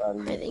fuck out of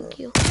you. I thank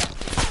you.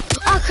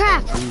 Oh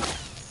crap!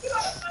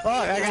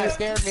 Fuck, that guy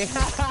scared me.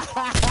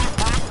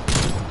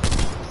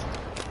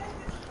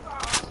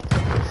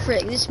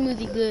 Frick, this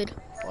smoothie good.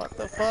 What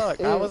the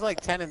fuck? I was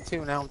like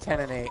 10-2, now I'm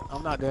 10-8.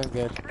 I'm not doing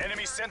good.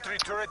 Enemy sentry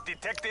turret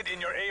detected in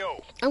your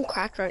AO. I'm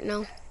cracked right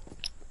now.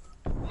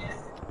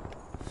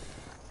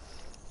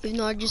 Even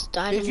though I just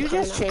died. Did I'm you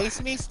coming just out.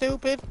 chase me,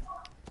 stupid?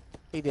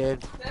 He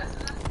did.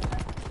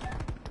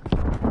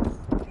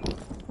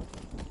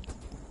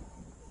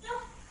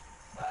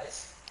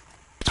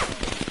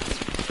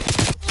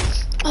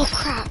 Oh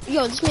crap!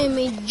 Yo, this man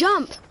made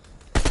jump.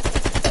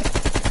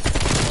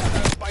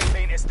 Spy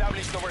plane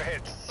established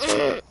overhead.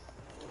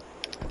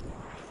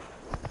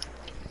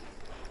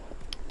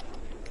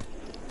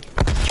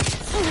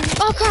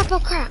 Oh crap! Oh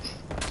crap!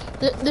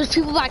 There's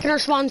people back in our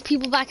spawn.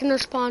 People back in our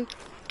spawn.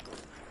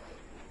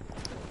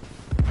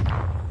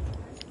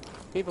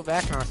 People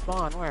back in our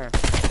spawn, where?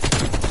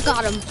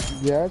 Got him.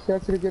 Yes,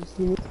 that's what it gets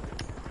to me.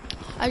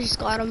 I just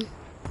got him.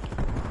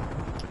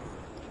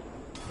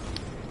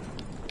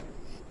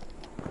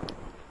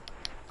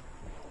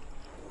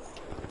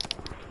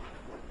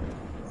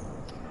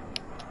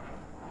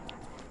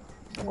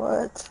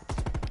 What?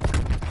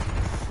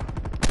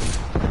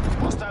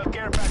 Hostile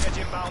care package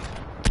inbound.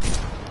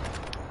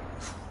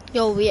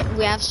 Yo, we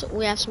have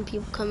some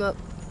people come up.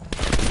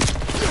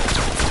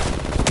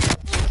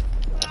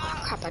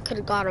 Oh, crap! I could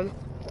have got him.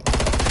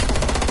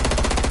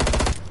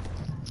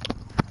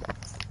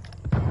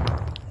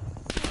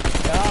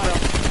 Got him.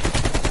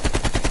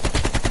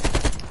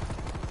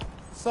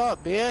 What's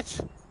up, bitch?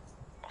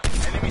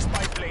 Enemy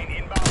spy plane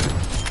inbound.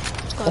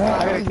 I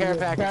got a care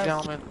package,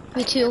 gentlemen.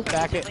 Me too.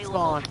 Back at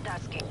spawn.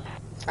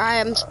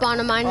 Alright, I'm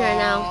spawning mine right I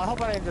now.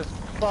 hope I didn't just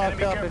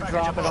fuck up and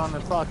drop it on the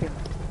fucking...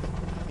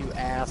 You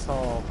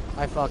asshole.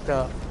 I fucked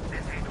up.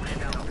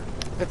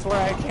 It's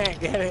where I can't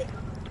get it.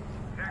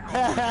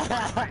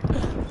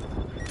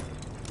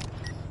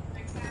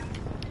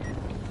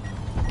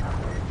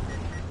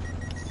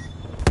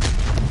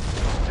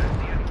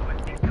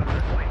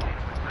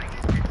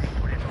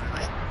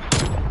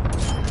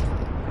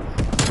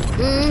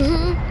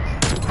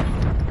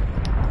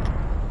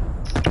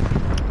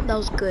 That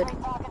was good.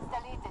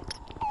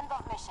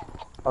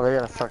 Oh, they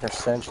got a fucking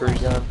sentry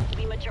gun.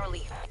 Lima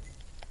Charlie.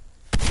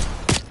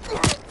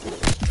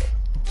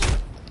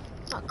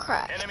 Oh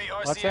crap. Enemy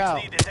Watch out.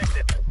 RCXD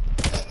detected.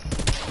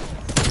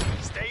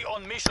 Stay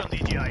on mission,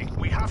 DJI.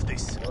 We have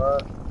this.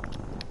 What?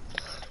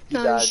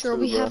 Not died sure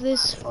too, we bro. have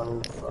this.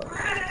 Funny fuck.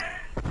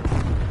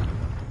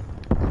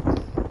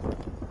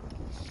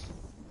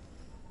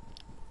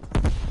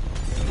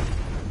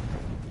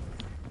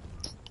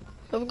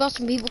 We've got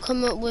some people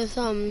coming up with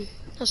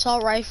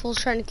assault rifles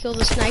trying to kill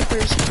the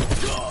snipers.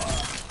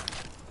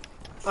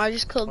 I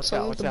just killed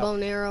someone with a bow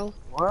and arrow.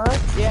 What?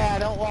 Yeah,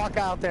 don't walk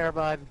out there,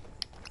 bud.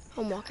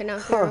 I'm walking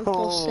out here. I'm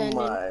full Oh sending.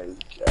 my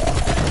god.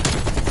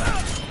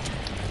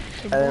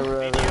 I didn't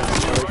realize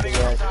it was working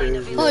that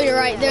crazy. Oh, you're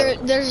right.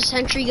 There's a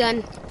sentry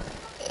gun.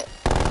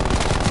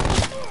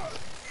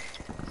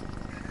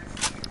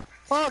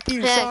 Fuck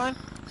you, Hey, son.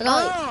 I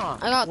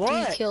got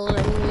what? 3 kills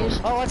anyways.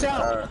 Oh, watch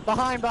out.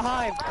 Behind.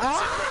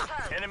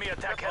 Ah! Enemy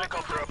attack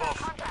helicopter above.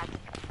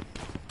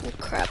 Oh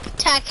crap.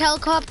 Attack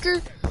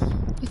helicopter?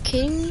 You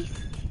kidding me?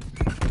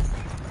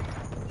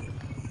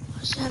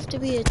 Does it have to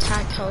be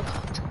attack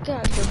helicopter? Get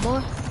out of here,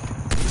 boy.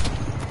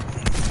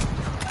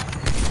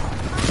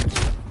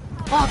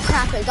 Oh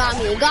crap, it got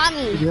me, it got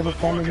me. You have a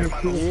friend in here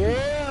too?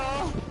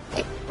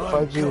 Yeah.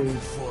 Fudgy.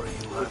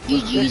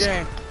 GG's.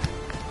 Okay.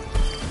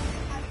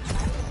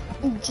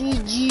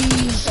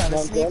 GG's. Trying to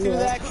sneak through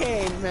that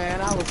cave, man.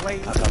 I was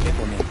waiting.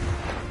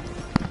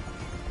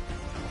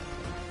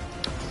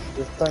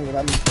 This thing,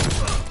 I'm...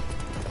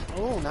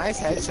 Oh, nice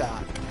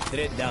headshot. It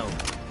is...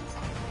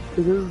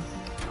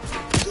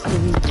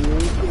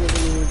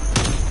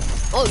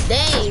 Oh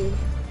dang.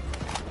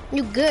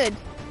 You good.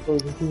 Oh,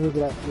 this is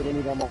what you don't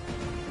need ammo.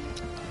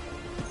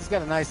 He's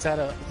got a nice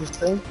setup. This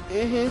thing?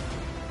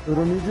 Mm-hmm. You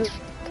don't need it?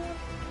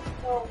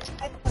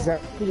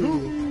 Exactly.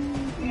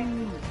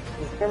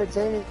 It's never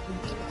saying it.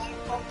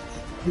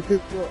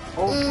 Because you're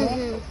old.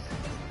 Mm-hmm.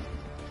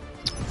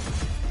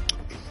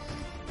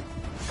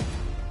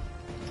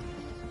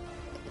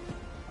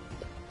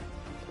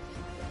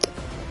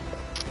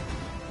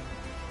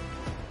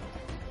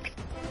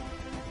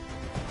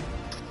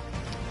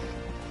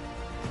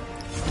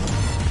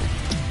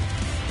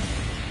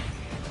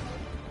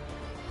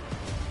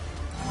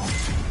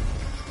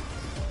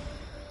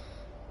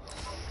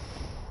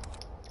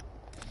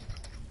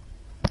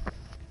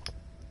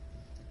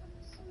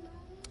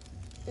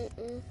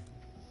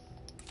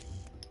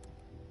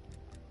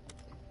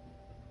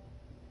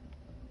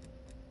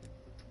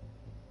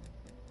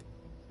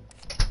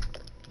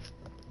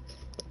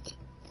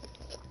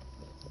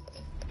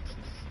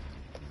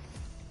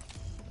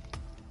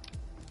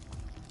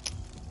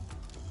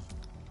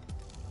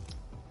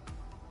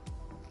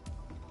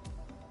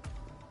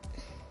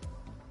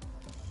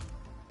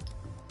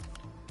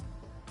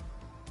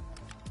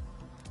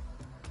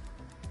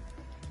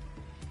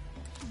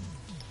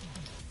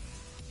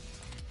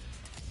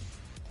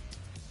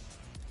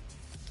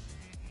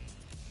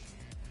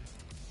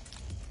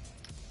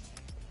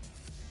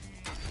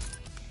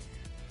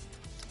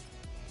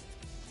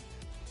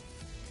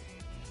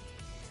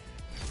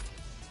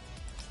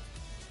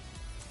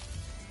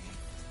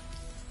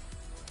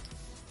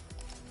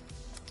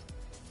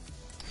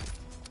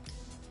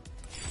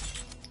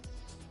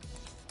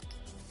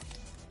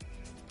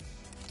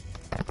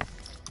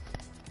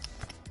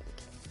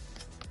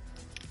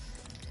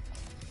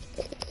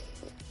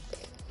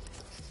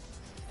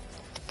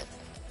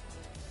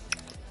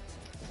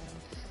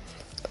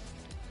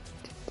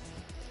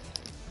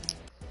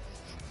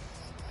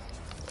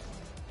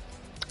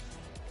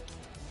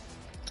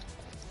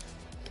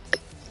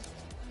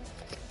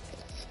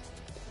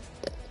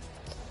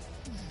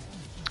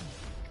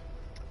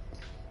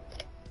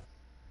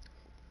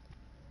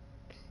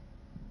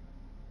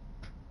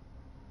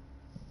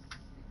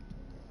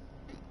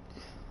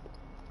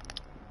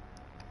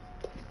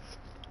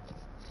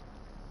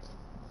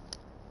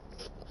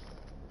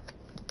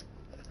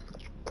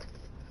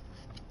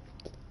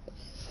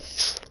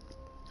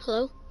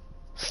 Hello?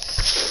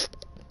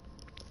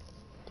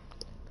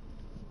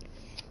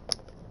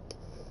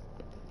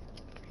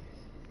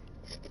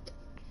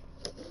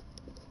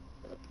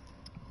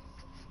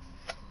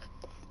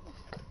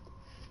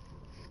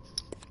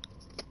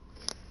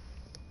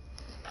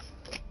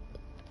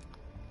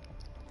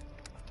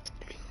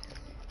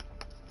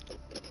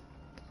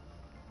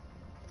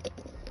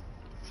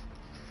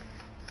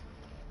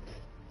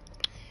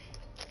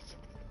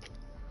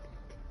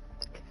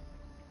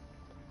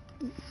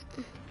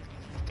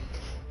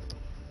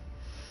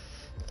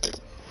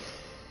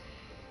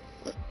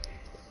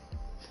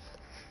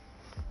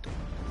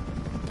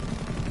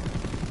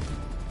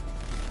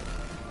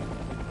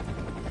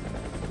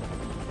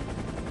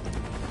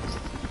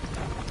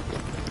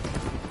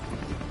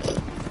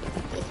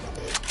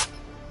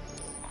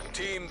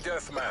 Team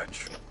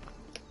deathmatch.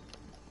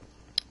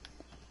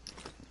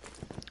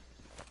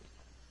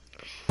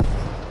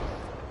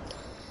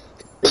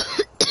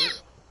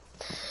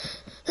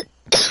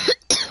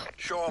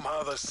 Show them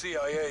how the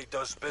CIA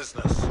does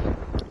business.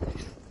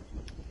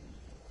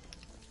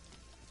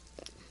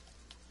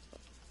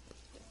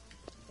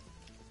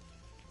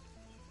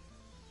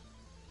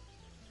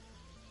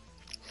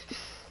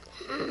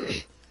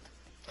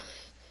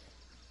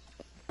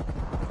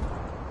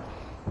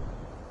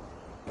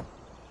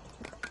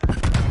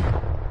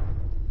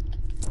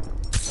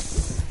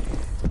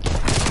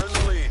 Turn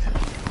the lead.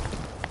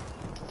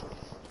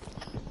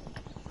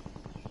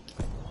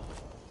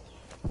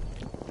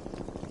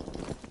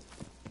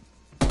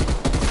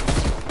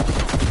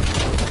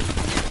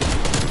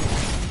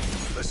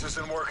 This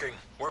isn't working.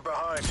 We're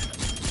behind.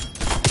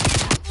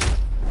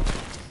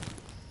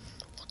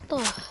 What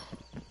the?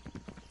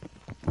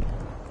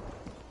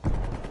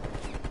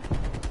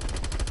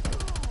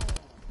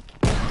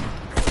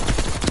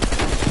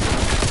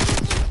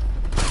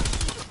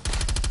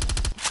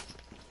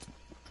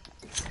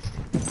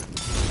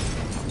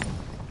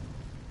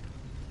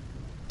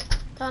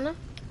 Donna?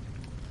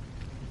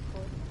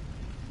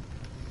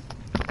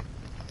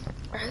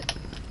 Right.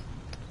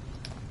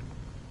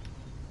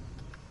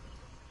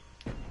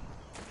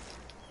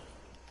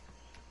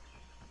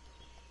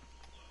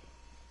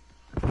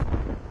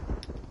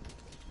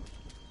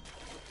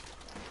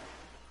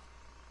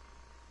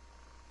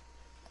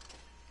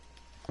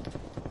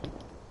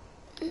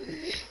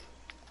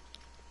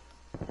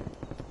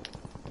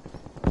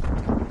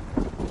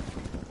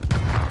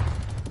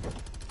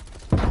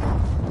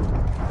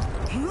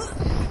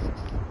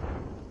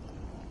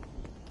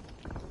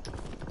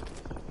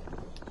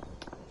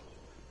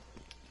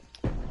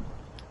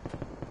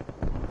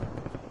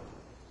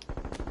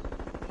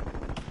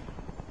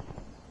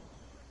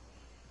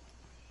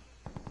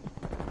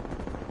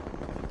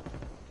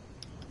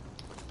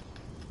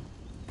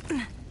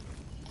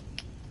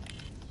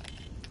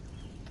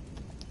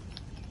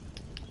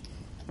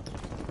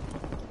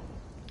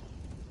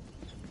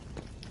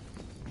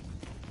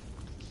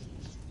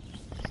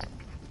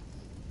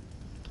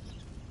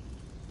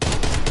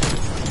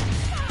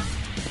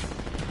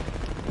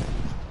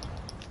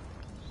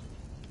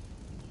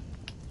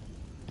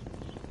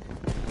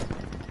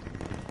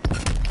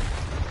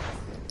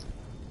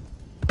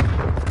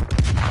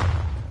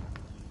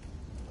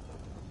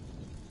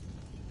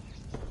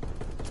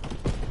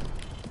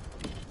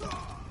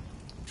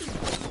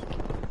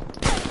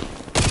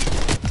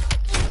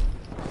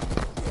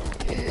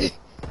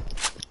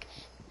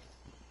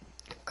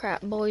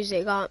 Crap, boys,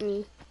 they got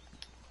me.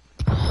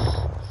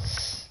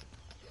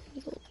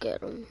 You go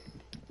get them.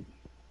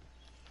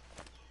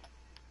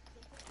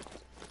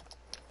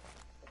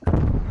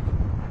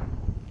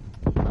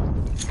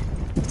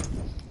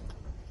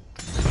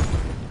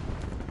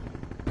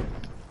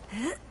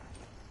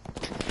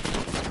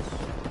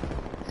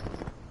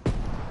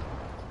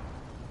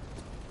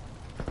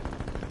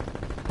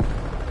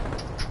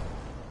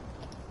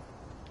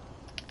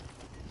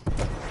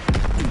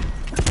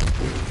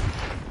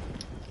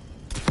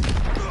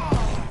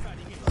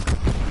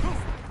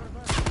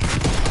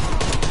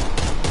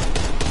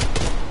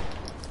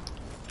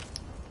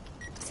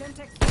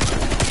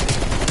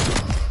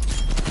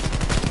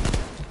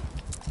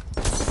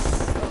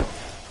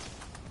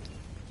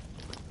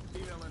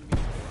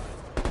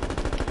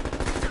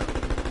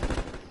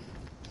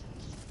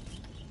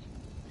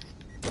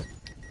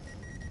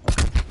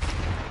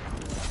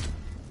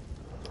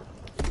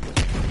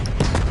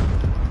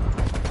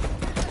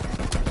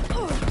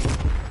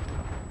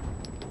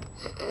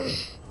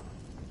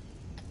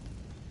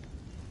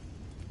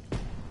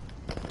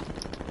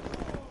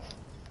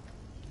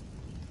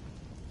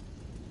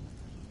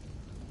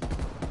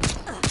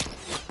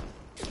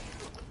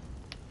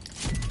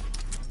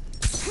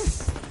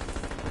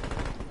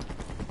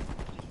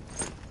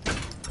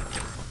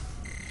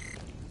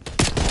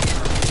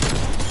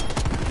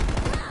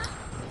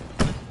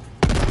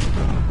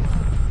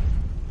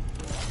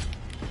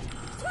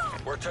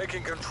 We're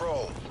taking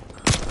control.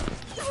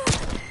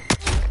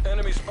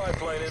 Enemy spy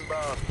plane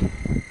inbound.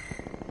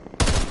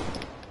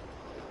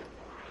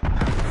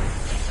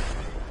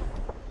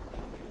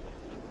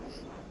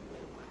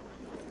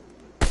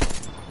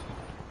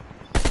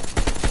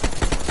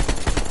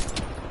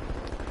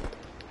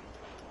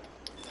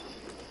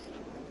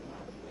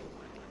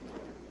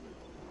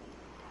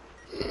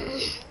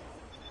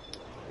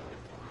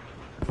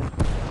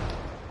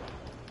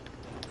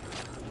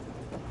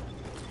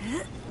 We're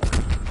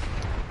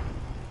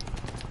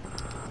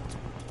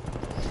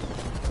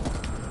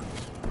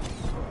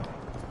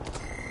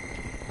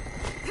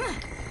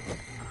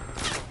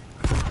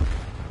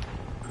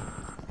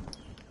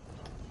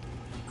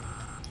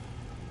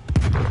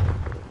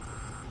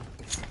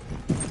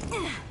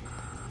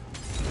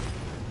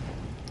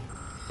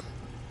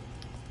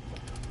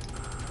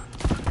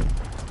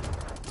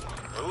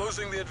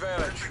losing the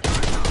advantage.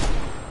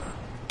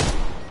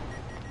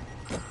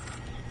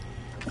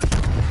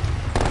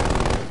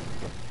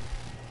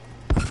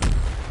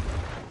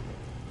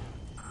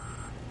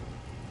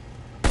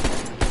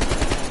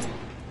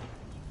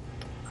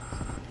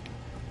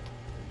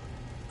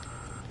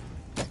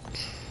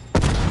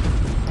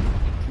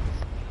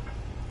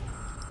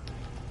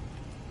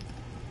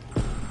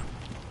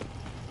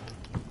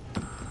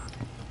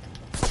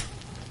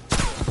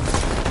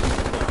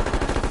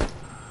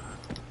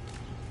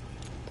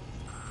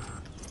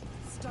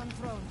 Stun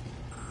thrown.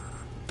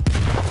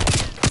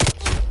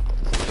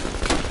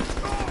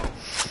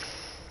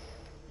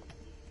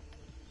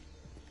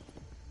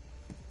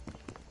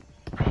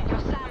 Your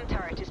SAM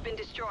turret has been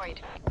destroyed.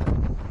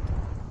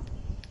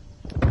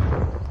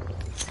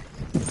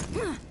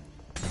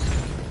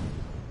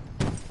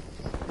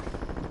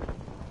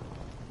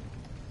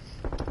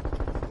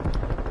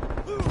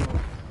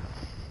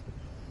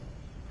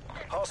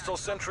 Hostile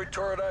sentry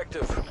turret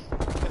active.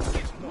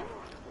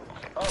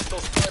 Hostile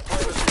spy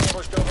plane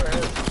established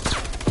overhead.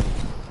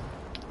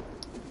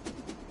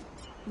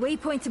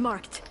 Waypoint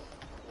marked.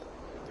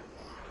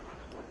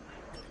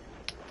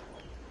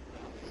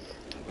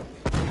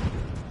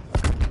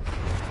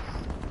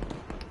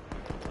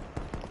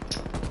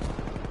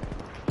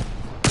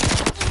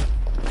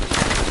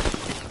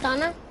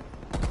 Donna?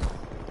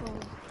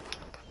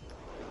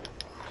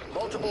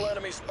 Multiple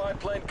enemy spy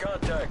plane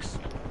contacts.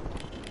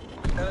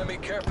 Enemy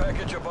care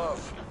package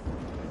above.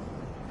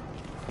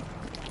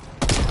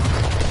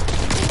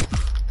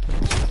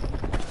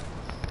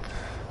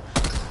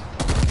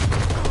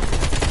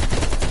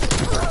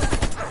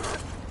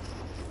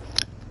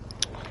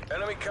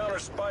 Enemy counter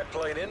spy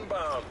plane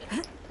inbound.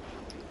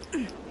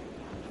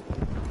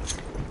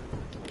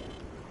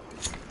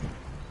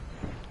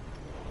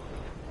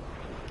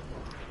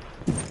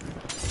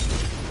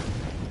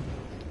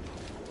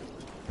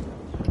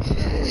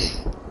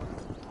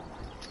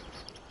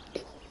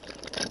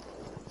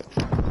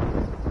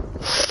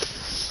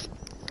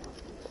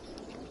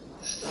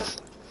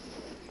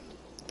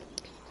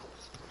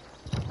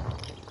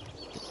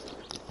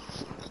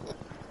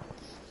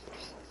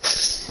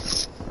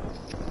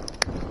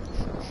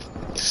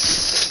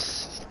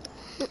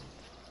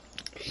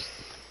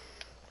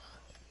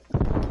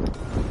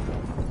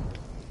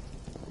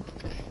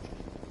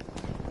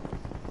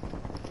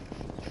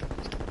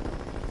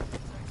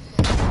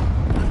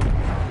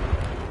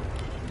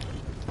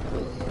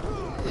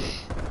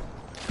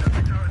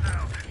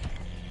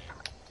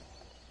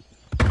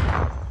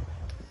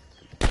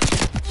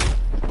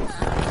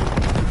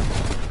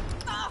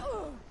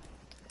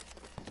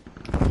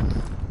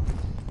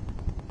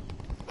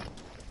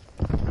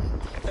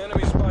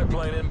 Enemy spy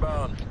plane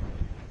inbound.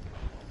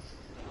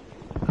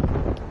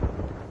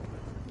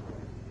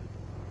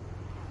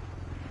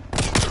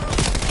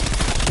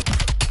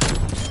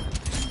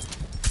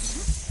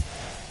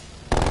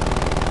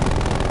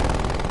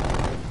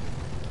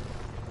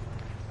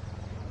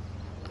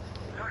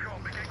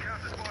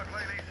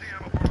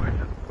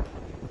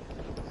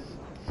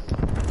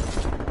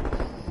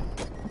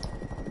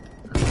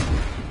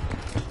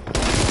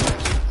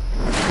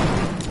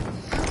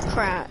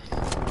 Crap.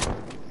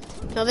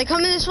 No, they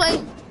coming this way.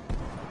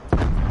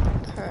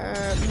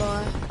 Crap,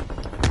 boy.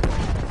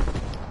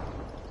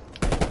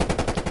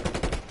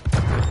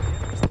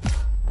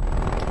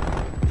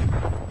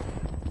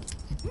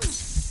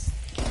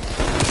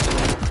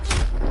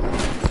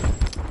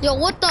 Yo,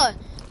 what the?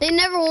 They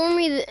never warned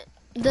me.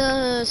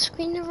 The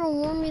screen never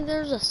warned me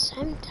there's a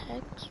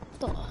Semtex. What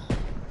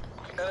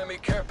the? Enemy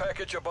care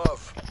package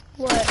above.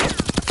 What?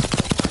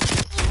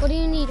 What do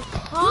you need?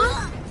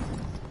 Huh?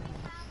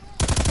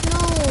 No.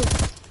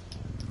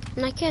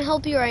 And I can't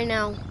help you right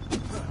now.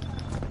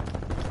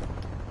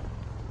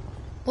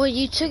 Boy,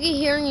 you took it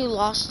here and you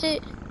lost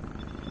it?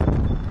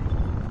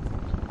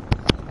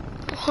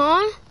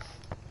 Huh?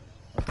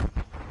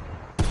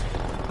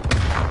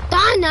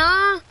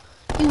 Donna!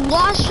 You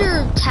lost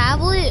your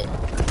tablet?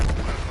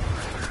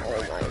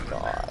 Oh my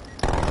god.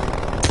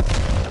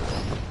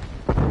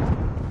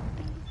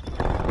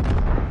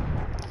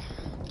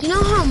 Do you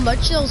know how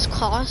much those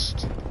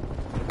cost?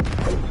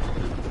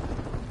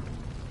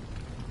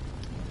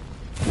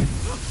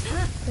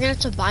 We're gonna have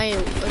to buy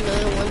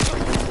another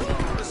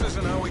one. This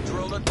isn't how we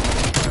drilled it.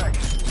 Back.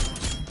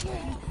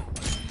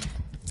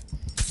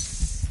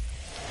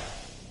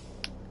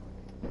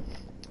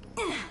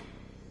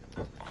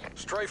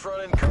 Strafe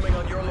run incoming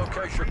on your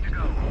location.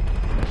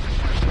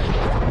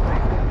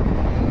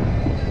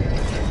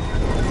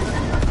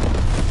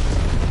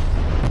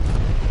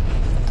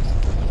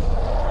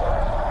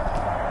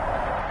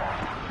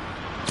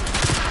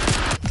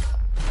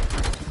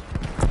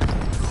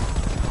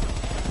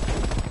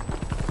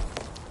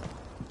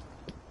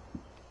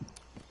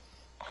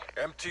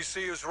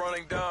 RTC is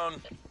running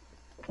down.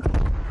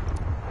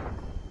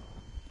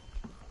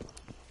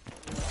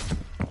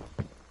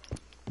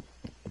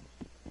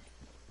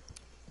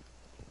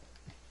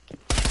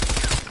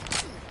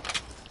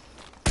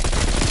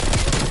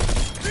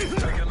 Taking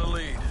the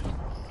lead.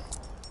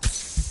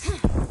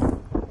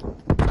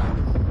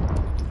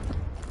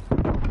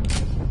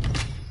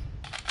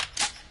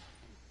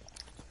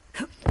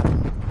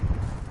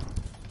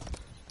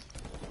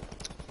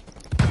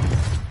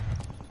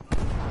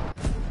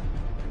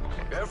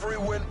 Every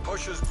win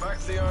pushes back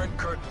the Iron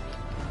Curtain.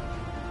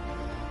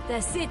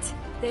 That's it.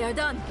 They are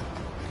done.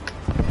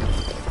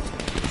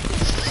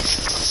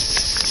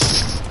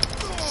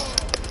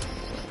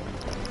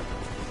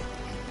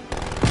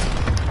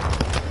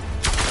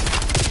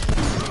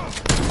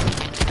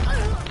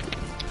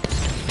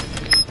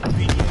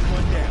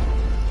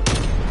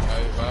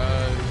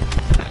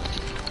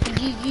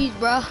 GG's,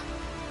 bro.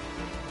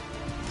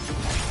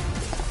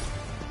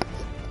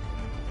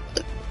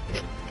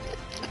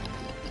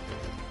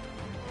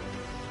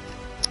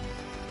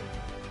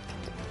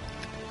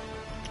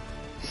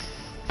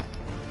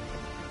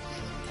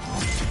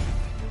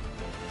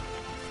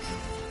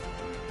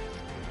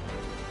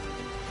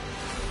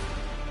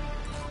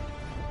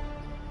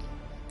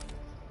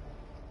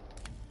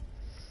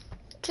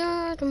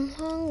 Dad, I'm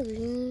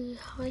hungry.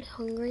 I'm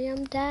hungry,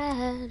 I'm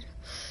dead.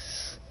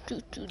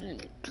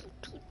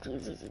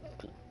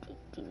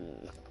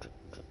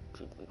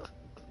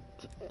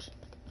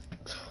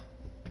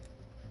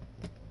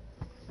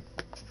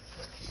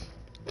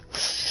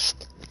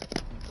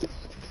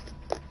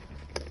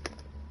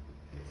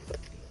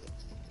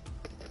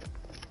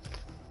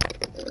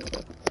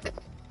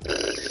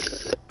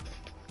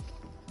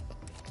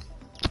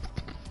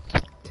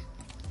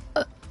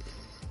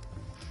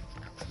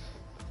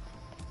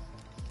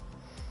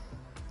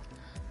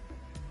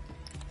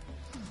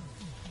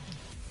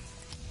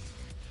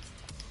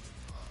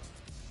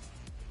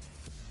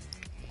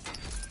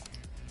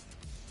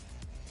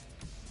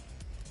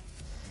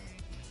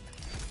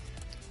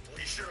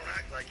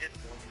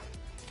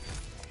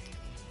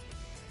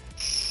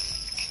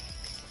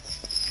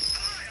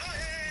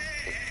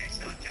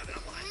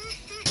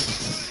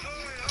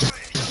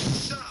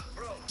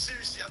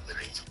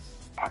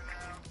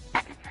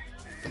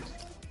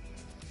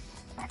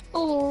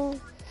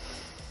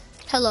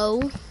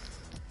 Hello.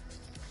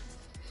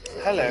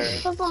 Hello.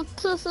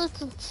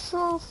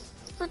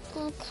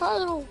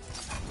 Hello.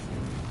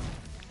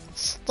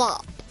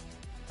 Stop.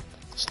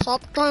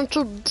 Stop trying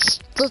to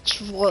stitch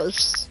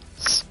voice.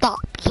 Stop.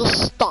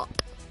 Just stop.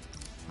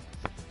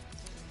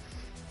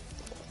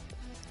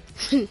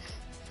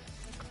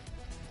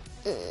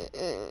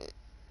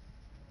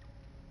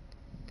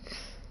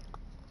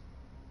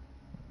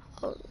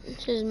 Oh,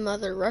 this is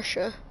Mother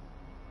Russia.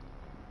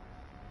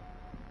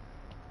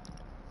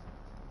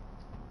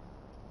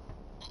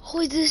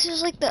 Oh, this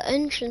is like the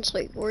entrance,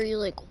 like where you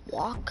like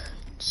walk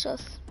and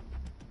stuff.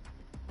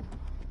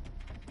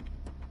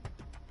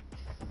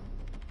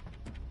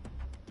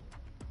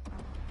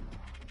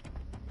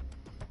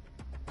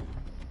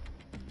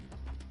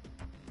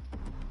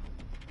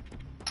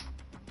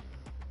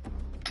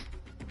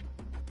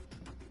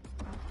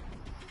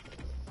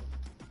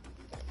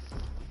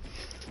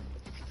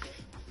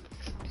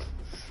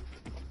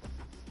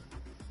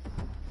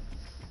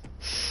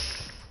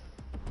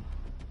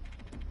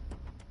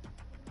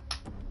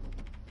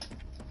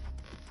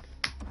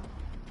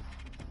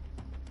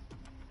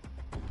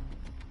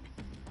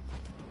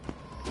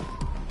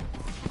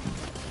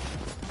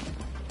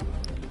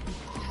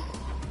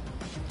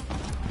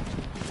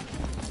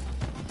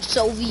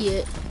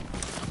 Soviet.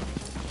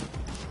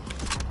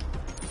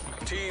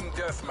 Team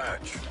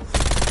deathmatch.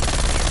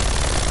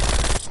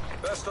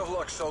 Best of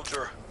luck,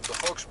 soldier. The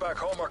folks back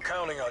home are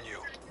counting on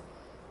you.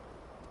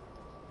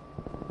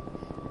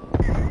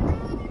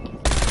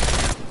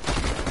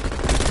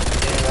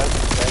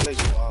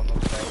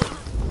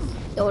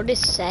 Yo,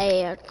 this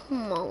sad.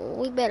 Come on,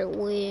 we better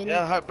win.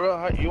 Yeah,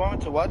 bro, you want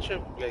me to watch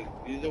it? Like,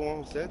 you're the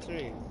one who said to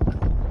me.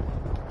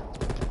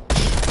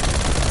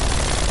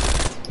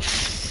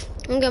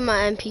 I'm gonna get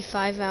my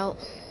MP5 out.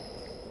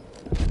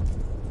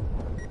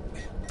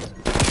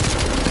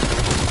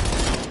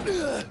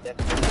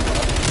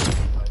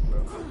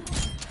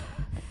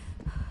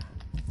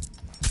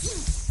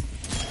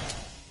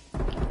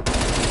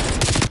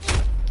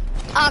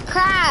 Oh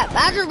crap! I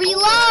have to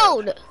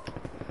reload!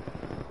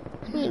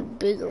 I need a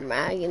bigger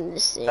mag in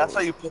this thing. That's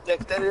why you put the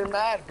extended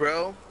mag,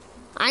 bro.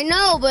 I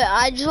know, but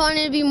I just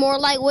wanted to be more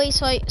lightweight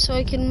so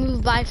I can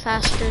move by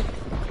faster.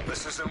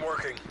 This isn't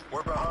working.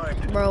 We're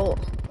behind. Bro.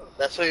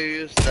 That's why you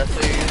use the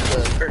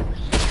curtains.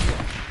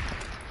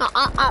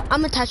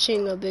 I'm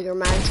attaching a bigger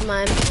mag to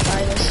my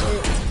MP5. That's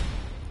it.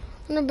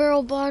 And a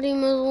barrel body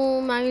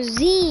muzzle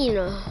magazine.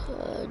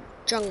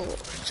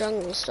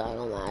 Jungle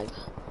style mag.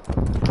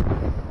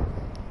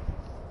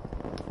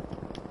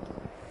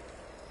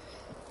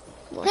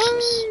 Watch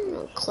this. I'm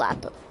gonna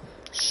clap it.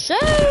 Shake!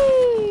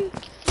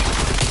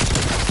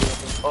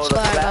 Oh, So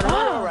I got him.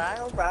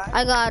 Alright.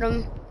 I got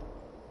him.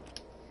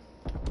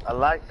 I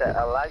like that.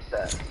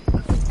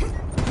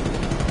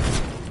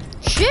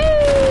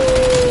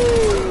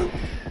 Sheesh!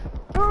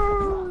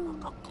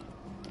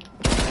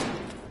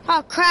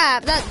 Oh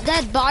crap,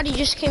 that body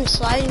just came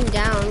sliding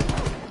down.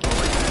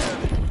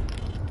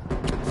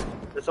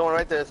 There's someone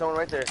right there. There's someone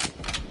right there.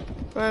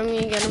 I'm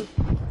gonna get him.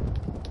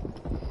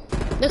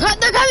 They're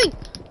coming!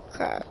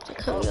 Crap, they're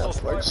coming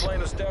upwards.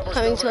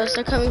 Coming to us,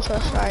 they're coming to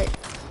us, right.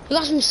 We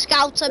got some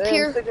scouts up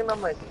here. I'm sticking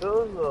on my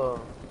toes though.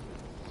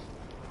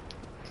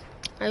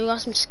 Alright, we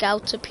got some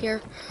scouts up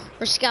here.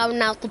 We're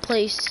scouting out the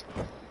place.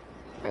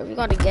 Alright, we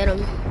gotta get them.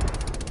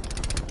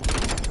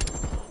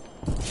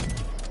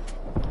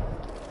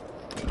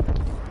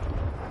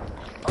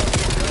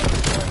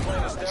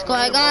 Let's go,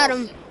 I got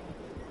him.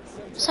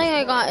 It's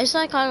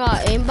like I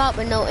got aimbot,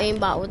 but no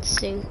aimbot with this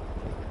thing.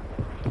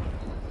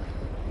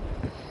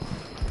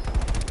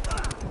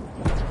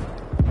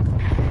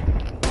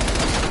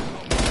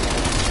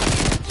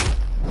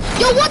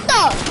 Yo, what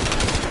the?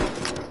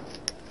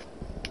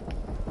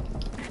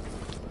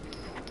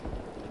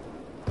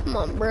 Come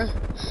on, bro.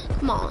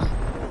 Come on.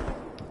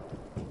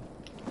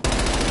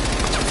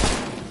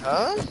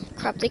 Huh?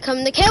 Crap, they're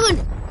coming.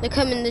 They're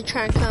coming to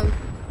try and come.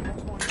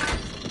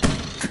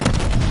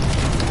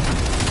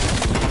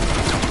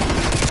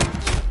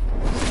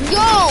 Yo!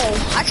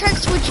 I tried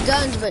to switch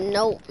guns, but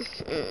nope.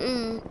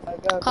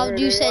 Call of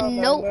Duty said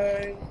nope.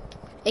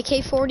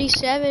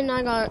 AK-47,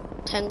 I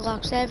got 10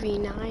 Glocks every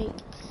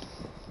night.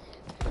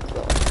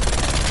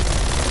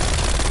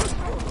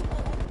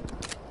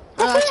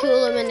 I got 2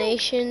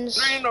 eliminations.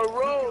 3 in a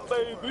row,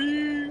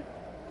 baby.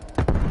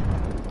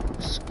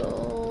 Let's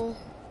go.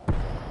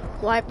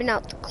 Wiping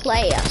out the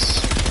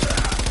class.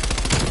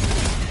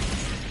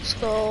 Let's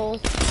go.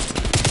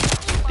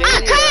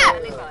 Ah, crap!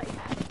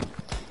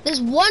 This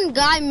one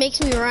guy makes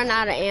me run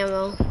out of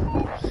ammo.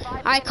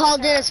 I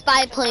called in a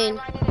spy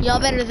plane. Y'all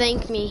better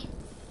thank me.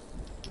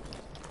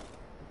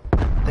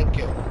 Thank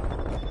you.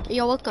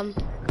 You're welcome.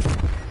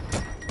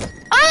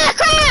 Ah,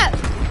 crap!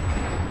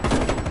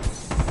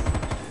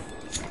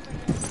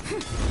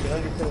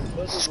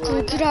 Let's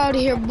go, get out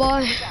of here,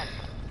 boy.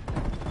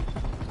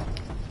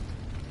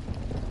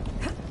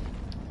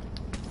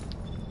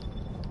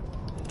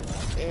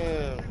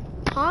 Damn.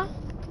 Huh?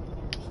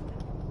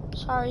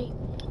 Sorry.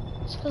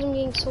 It's because I'm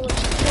getting so much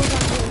kills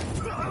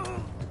out here.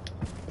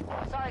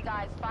 Sorry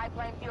guys, spy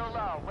plane fuel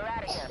low. We're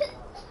out of here.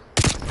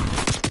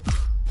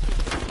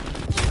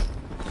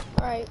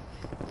 Alright.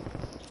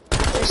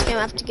 This game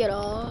I have to get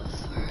off.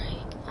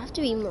 Alright. I have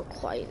to be more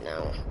quiet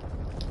now.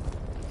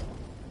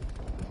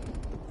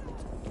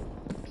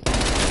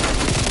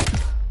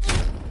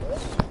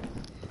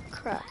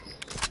 Crap.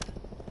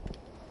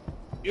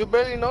 You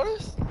barely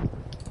noticed?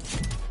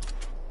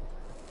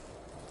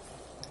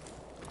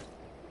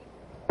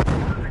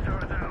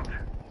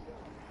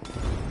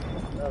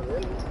 Not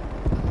really.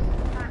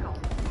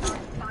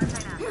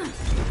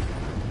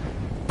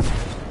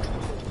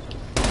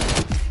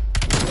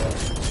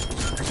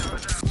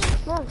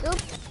 Come on, go.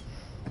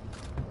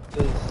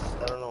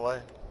 I don't know why.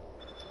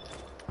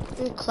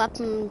 I'm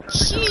clapping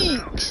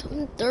cheeks.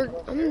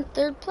 I'm in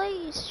third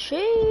place.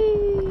 Sheesh.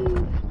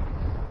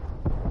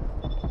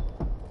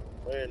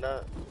 No, you're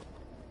not.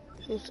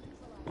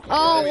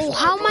 Oh,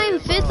 how am I in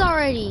 5th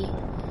already?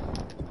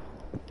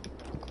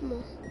 Come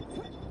on.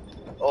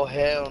 Oh,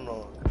 hell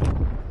no.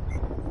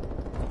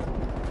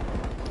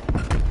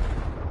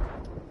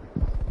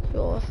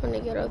 Yo, I'm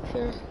finna get up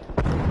here.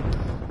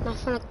 I'm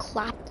finna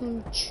clap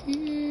them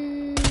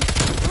cheeks.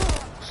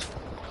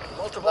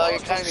 Multiple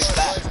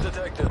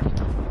detected.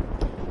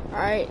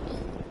 Alright.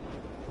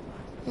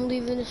 I'm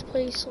leaving this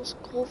place. Let's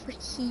go over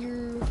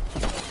here.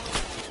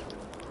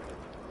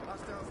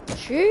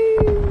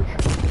 Sheesh.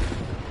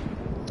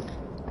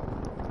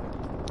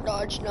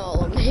 Dodging all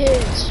them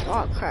hits.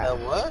 Oh crap.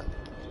 What?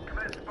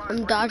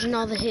 I'm dodging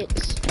all the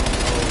hits.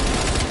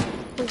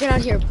 Oh, get out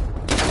of here.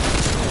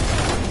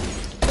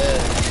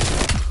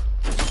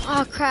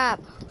 Oh crap.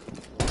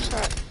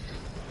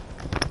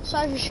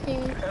 Sorry for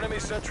screaming. Enemy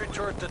sentry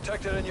turret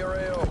detected in your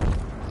AO.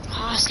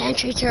 Ah,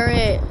 sentry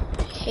turret.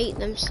 I hate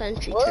them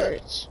sentry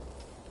turrets.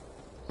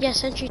 Yeah,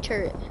 sentry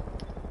turret.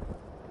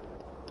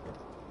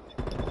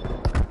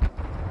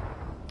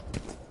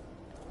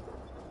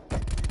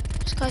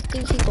 This guy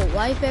thinks he can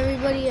wipe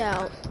everybody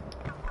out.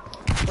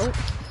 Oh.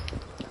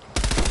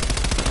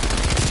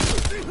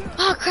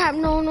 Oh crap,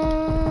 no.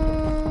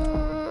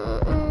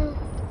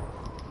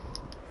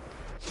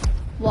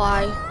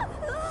 Why?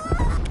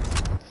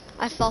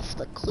 I fell off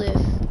the cliff.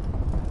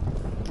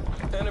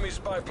 Enemy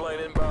spy plane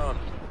inbound.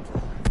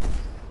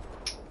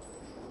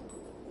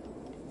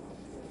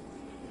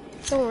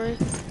 Don't worry.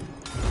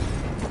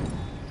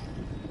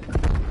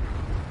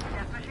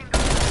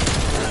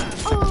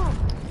 Oh.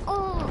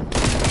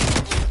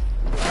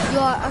 Yo,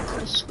 I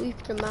could have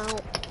sweeped him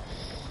out.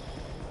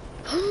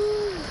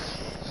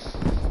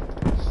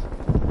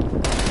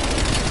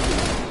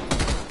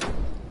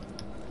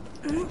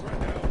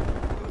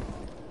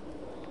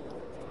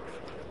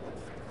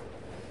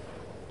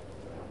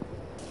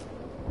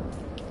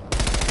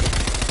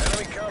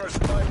 Enemy counter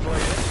spy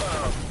plane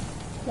inbound.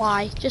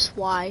 Why? Just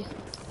why?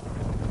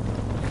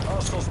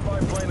 Hostile spy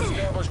plane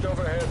established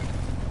overhead.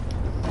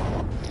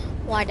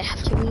 Why'd it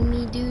have to be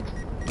me, dude?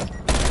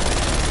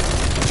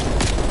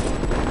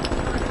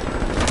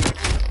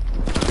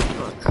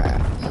 Oh,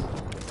 crap.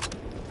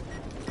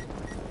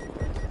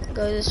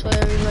 Go this way,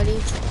 everybody.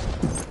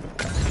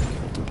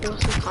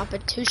 Want some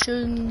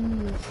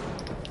competition.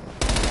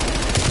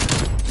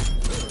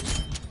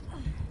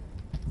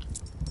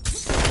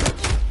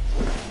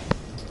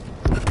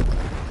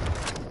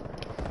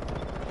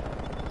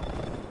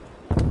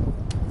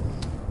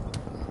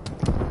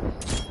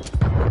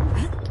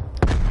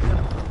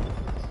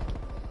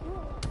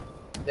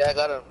 Yeah, I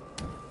got him.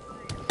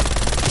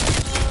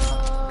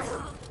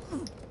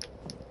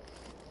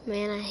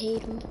 Man, I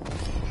hate him.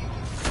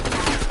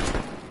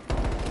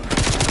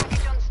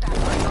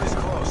 He's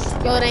close.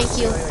 Yo, thank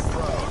you. CIA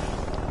proud.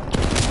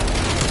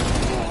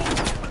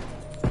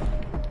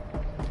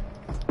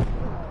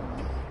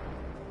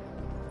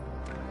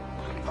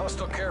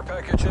 Hostile care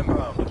package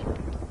inbound.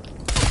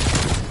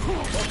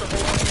 Multiple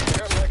enemy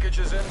care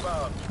packages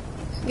inbound.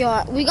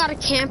 Yo, we got a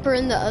camper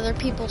in the other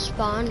people's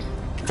spawn.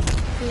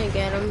 I'm gonna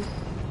get him.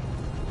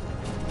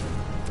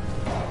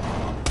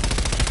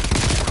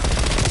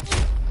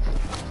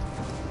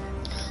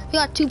 We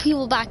got 2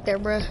 people back there,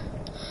 bro.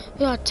 We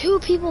got 2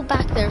 people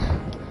back there.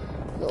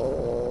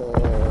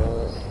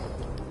 Oh,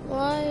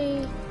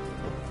 why?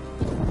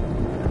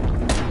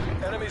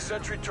 Enemy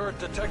sentry turret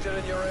detected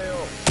in your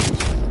AO.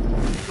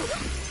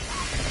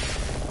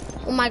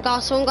 Oh my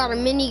god, someone got a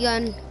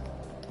minigun.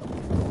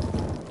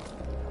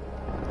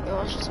 Yo,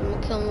 I'm just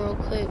gonna kill him real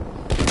quick.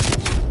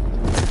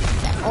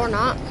 Or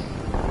not.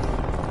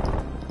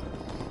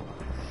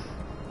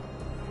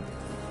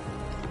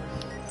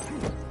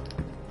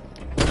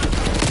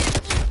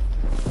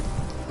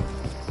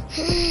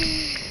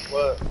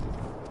 What?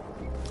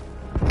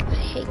 I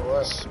hate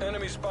this.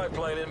 Enemy spy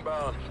plane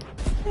inbound.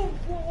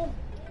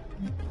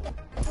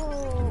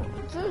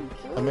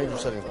 I made you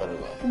second better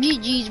though.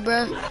 GG's,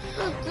 bro.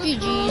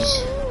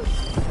 GG's.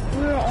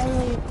 We were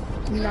only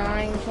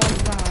 9 from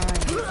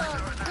behind.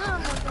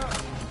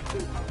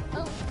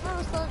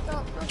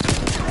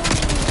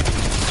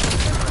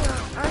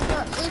 I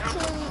got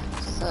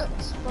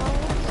 18-6, bro.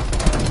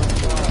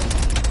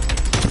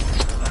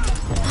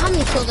 How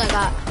many kills I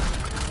got?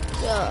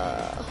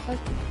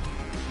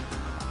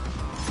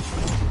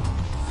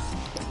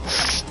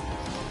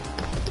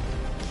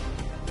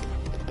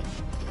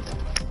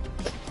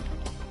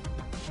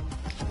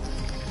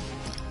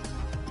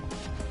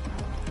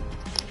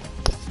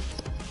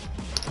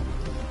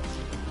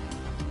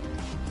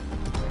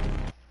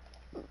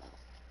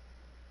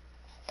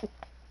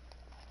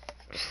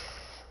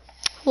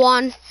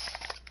 One.